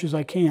as much as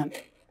I can.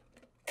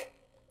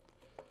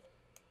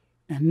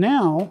 And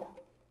now,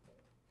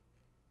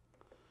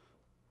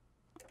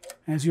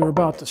 as you're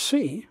about to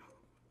see,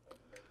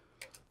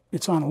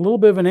 it's on a little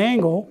bit of an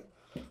angle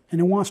and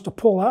it wants to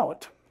pull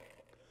out.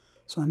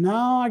 So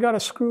now I got to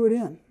screw it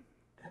in.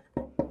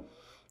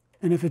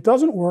 And if it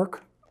doesn't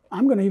work,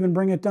 I'm going to even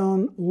bring it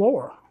down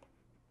lower.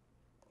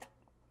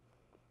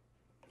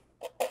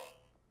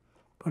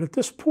 But at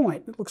this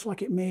point, it looks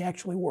like it may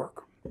actually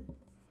work.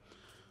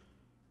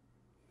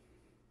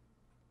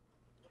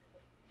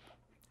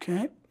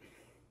 Okay.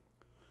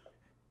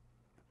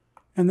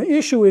 And the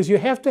issue is you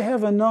have to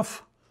have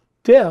enough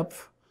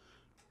depth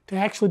to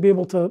actually be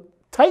able to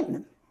tighten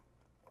it,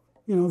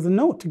 you know, the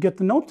note, to get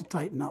the note to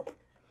tighten up.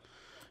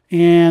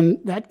 And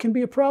that can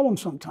be a problem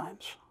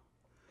sometimes,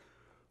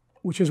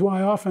 which is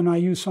why often I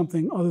use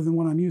something other than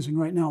what I'm using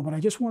right now. But I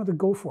just wanted to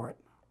go for it,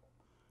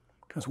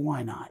 because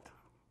why not?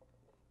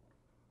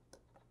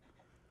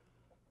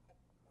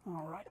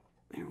 All right,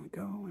 here we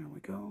go, here we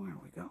go, here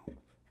we go.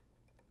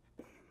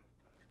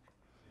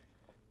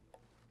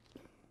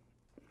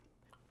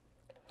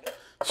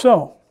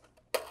 So,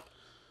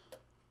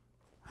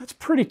 that's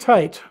pretty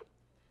tight.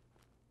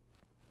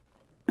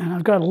 And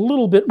I've got a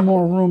little bit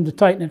more room to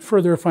tighten it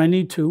further if I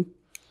need to.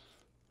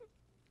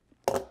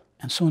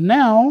 And so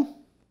now,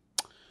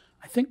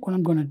 I think what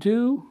I'm going to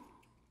do,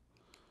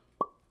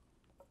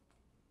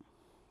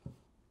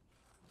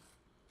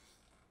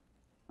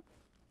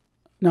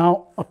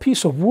 now a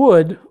piece of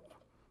wood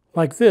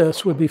like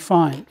this would be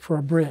fine for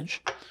a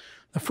bridge.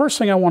 The first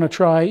thing I want to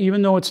try,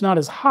 even though it's not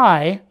as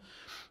high,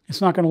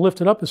 it's not going to lift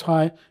it up as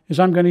high, is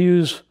I'm going to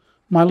use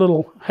my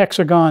little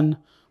hexagon,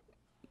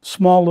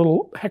 small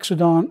little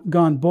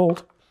hexagon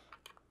bolt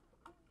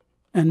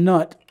and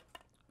nut,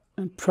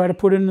 and try to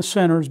put it in the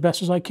center as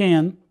best as I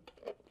can.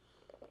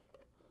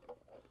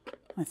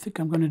 I think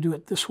I'm going to do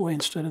it this way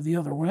instead of the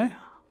other way.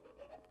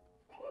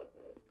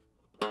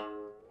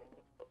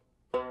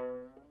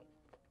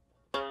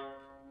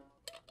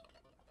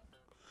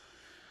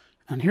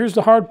 And here's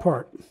the hard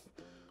part,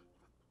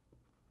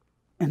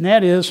 and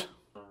that is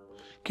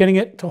getting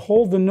it to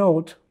hold the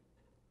note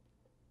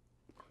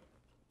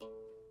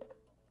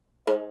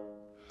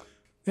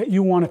that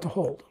you want it to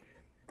hold.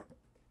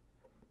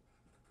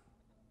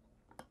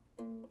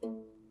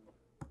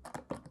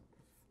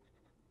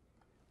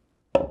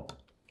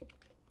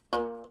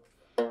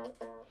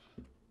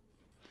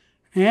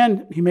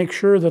 And you make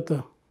sure that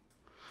the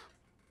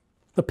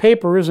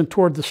paper isn't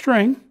toward the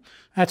string.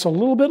 That's a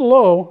little bit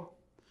low.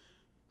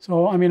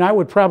 So, I mean, I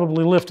would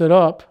probably lift it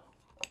up.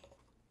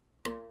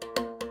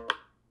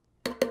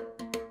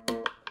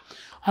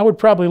 I would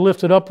probably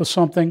lift it up with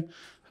something,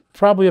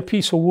 probably a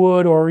piece of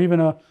wood or even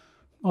a,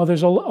 oh,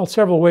 there's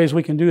several ways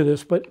we can do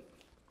this, but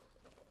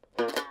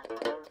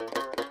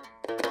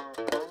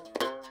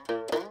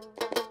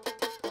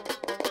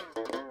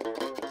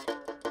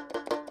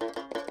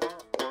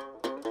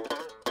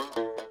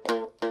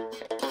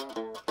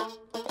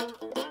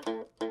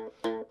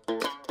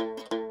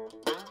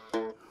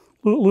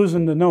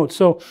losing the notes.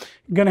 So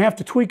you're going to have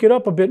to tweak it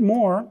up a bit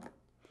more,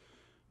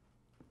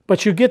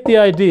 but you get the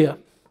idea.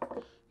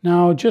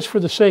 Now, just for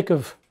the sake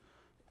of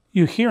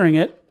you hearing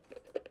it,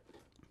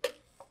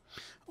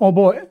 oh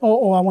boy,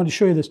 I wanted to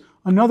show you this.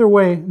 Another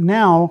way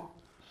now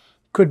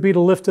could be to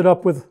lift it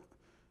up with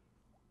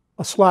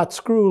a slot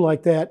screw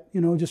like that,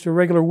 you know, just a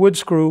regular wood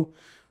screw,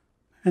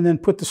 and then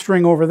put the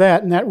string over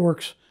that, and that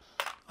works.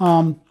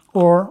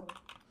 Or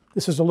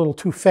this is a little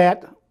too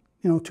fat,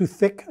 you know, too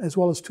thick as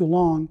well as too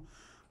long,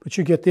 but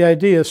you get the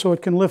idea. So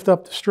it can lift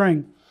up the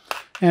string,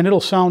 and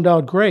it'll sound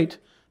out great.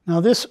 Now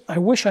this, I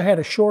wish I had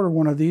a shorter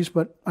one of these,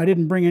 but I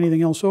didn't bring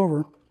anything else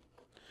over.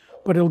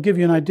 But it'll give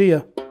you an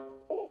idea.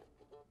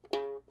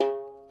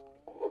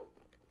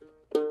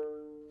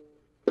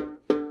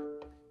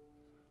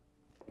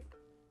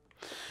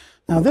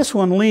 Now this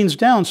one leans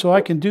down, so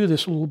I can do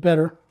this a little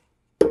better.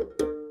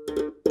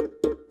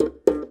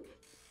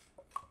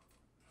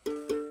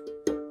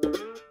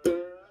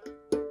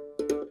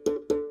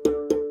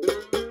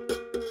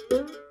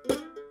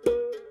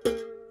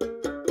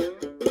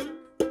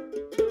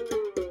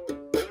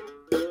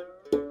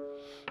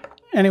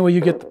 Anyway,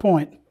 you get the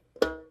point.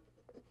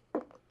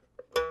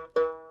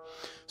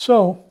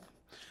 So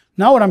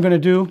now what I'm going to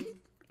do,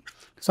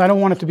 because I don't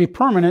want it to be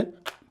permanent,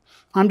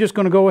 I'm just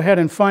going to go ahead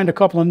and find a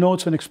couple of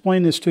notes and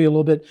explain this to you a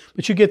little bit,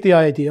 but you get the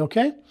idea,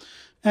 okay?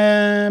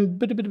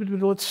 And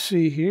let's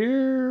see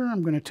here.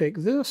 I'm going to take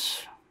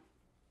this.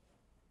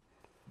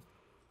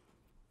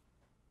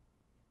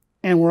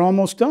 And we're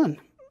almost done.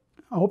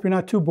 I hope you're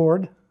not too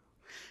bored,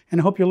 and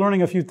I hope you're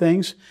learning a few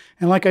things.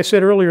 And like I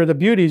said earlier, the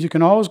beauty is you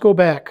can always go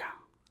back.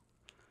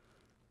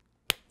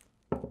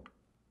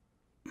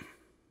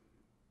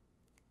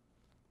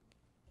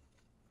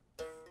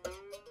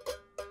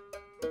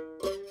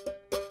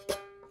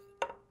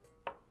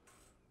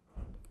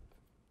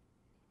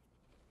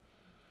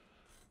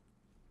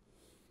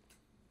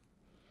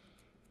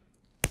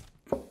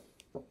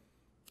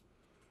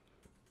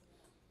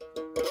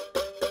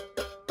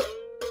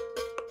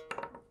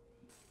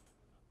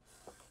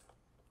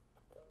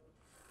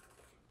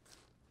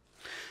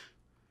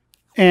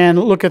 And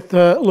look at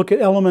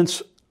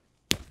elements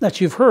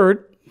that you've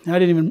heard. I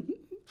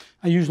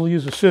usually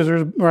use a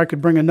scissors, or I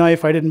could bring a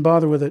knife. I didn't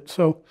bother with it.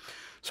 So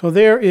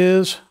there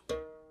is,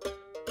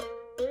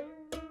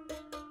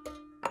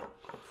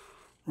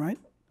 right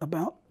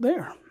about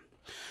there.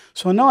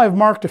 So now I've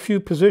marked a few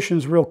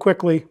positions real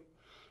quickly.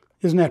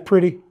 Isn't that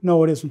pretty?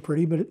 No, it isn't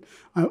pretty, but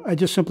I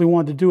just simply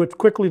wanted to do it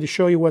quickly to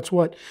show you what's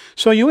what.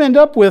 So you end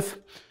up with,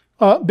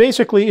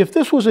 basically, if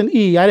this was an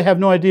E, I have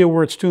no idea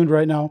where it's tuned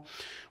right now.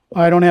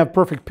 I don't have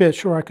perfect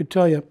pitch, or I could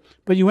tell you.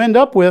 But you end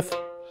up with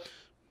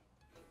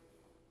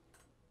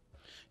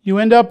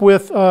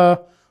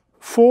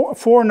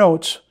four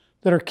notes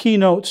that are key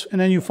notes, and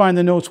then you find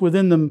the notes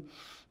within them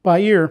by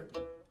ear.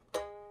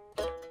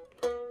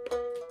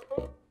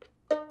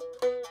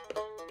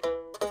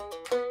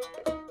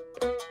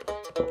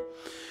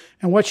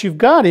 And what you've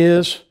got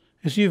is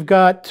you've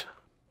got,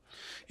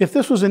 if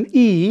this was an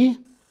E,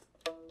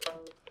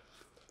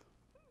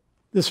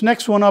 this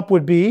next one up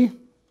would be,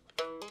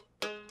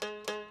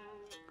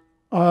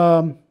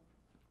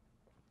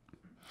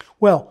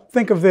 well,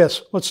 think of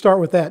this. Let's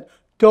start with that.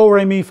 Do,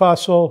 re, mi, fa,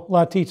 sol,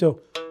 la, ti,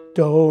 do.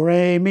 Do,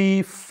 re,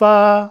 mi,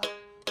 fa.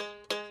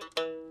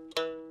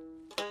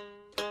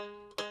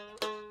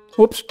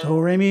 Whoops. Do,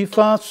 re, mi,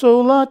 fa,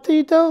 sol, la,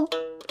 ti, do.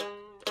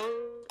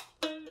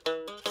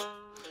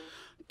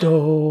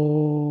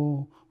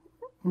 Do,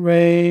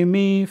 re,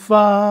 mi,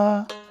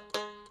 fa.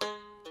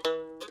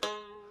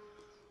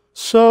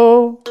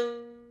 So,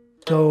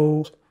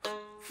 do,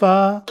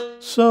 fa,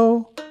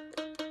 so,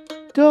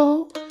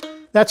 do.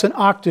 That's an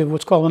octave,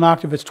 what's called an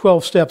octave. It's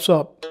 12 steps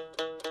up.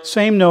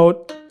 Same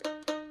note,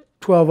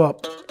 12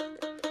 up.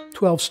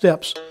 12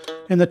 steps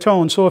in the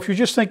tone. So if you're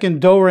just thinking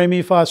do, re,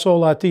 mi, fa, sol,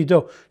 la, ti,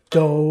 do.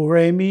 Do,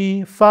 re,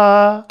 mi,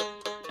 fa,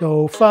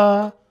 do,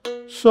 fa,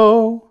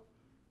 so,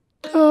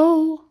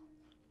 do,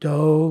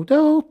 do,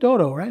 do, do,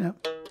 do, right now.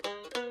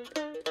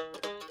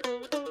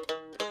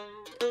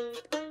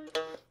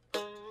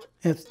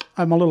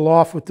 I'm a little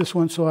off with this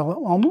one, so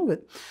I'll move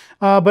it.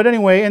 But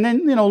anyway, and then,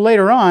 you know,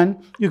 later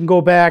on, you can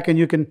go back and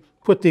you can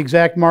put the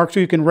exact marks,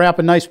 or you can wrap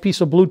a nice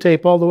piece of blue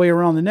tape all the way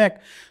around the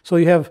neck, so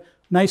you have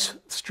Nice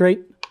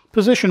straight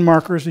position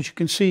markers that you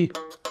can see.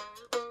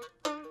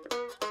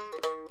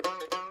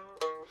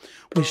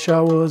 Wish I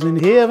was in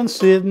heaven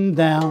sitting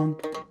down.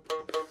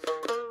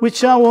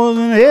 Wish I was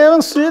in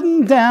heaven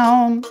sitting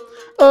down.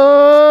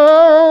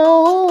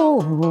 Oh,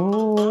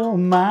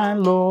 my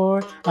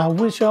Lord, I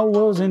wish I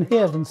was in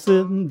heaven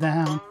sitting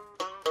down.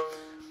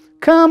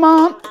 Come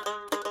on,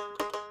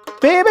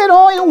 baby,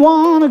 don't you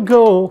wanna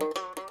go?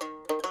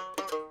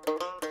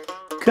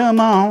 Come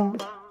on,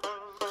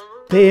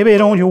 baby,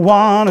 don't you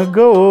wanna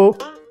go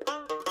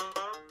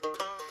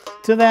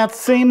to that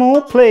same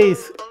old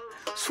place,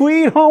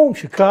 sweet home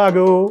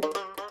Chicago?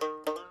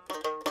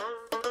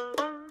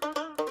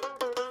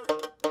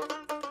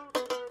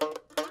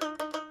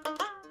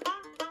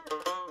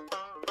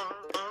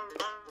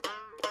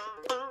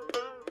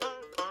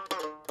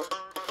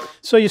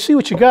 So you see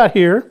what you got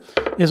here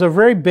is a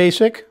very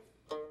basic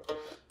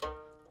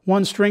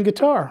one-string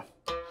guitar.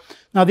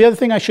 Now the other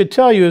thing I should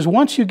tell you is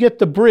once you get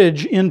the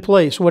bridge in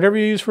place, whatever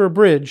you use for a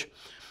bridge,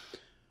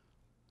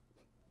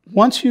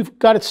 once you've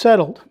got it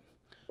settled,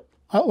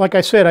 like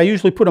I said, I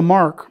usually put a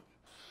mark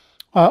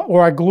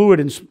or I glue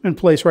it in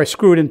place or I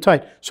screw it in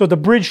tight. So the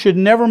bridge should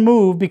never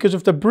move, because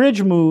if the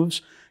bridge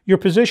moves, your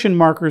position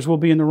markers will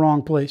be in the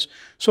wrong place.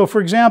 So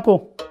for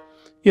example,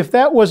 if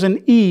that was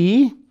an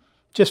E,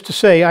 just to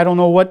say, I don't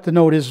know what the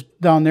note is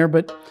down there,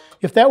 but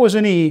if that was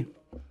an E,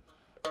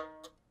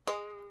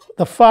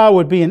 the Fa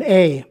would be an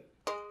A.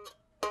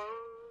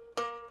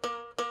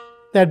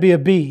 That'd be a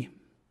B.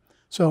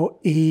 So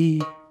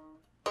E,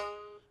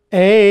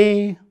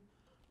 A,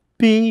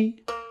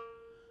 B,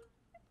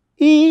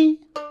 E,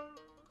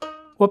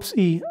 whoops,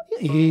 E,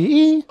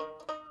 E,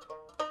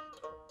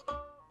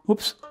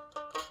 whoops.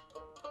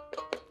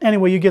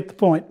 Anyway, you get the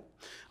point,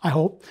 I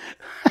hope.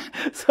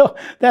 So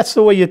that's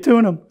the way you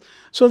tune them.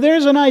 So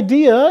there's an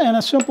idea and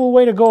a simple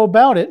way to go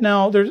about it.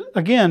 Now, there's,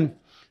 again,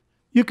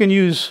 you can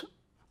use,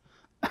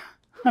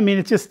 I mean,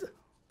 it's just,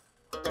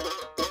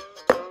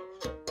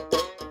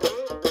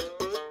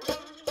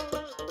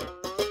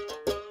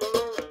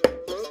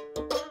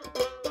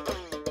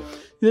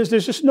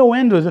 there's just no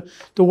end to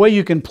the way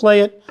you can play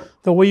it,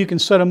 the way you can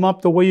set them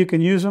up, the way you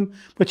can use them.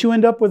 But you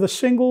end up with a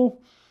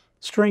single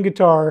string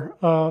guitar,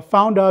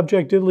 found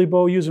object, diddly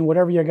bow, using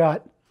whatever you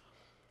got.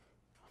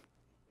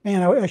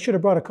 Man, I should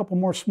have brought a couple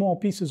more small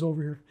pieces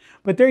over here.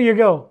 But there you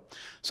go.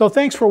 So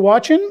thanks for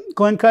watching.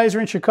 Glenn Kaiser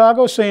in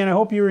Chicago saying I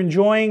hope you're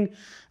enjoying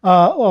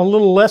a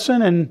little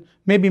lesson and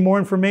maybe more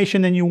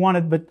information than you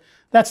wanted. But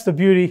that's the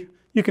beauty.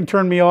 You can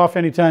turn me off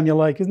anytime you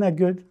like. Isn't that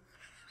good?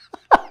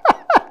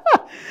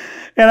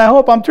 And I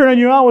hope I'm turning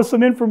you on with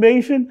some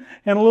information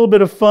and a little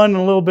bit of fun and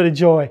a little bit of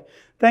joy.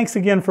 Thanks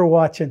again for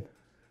watching.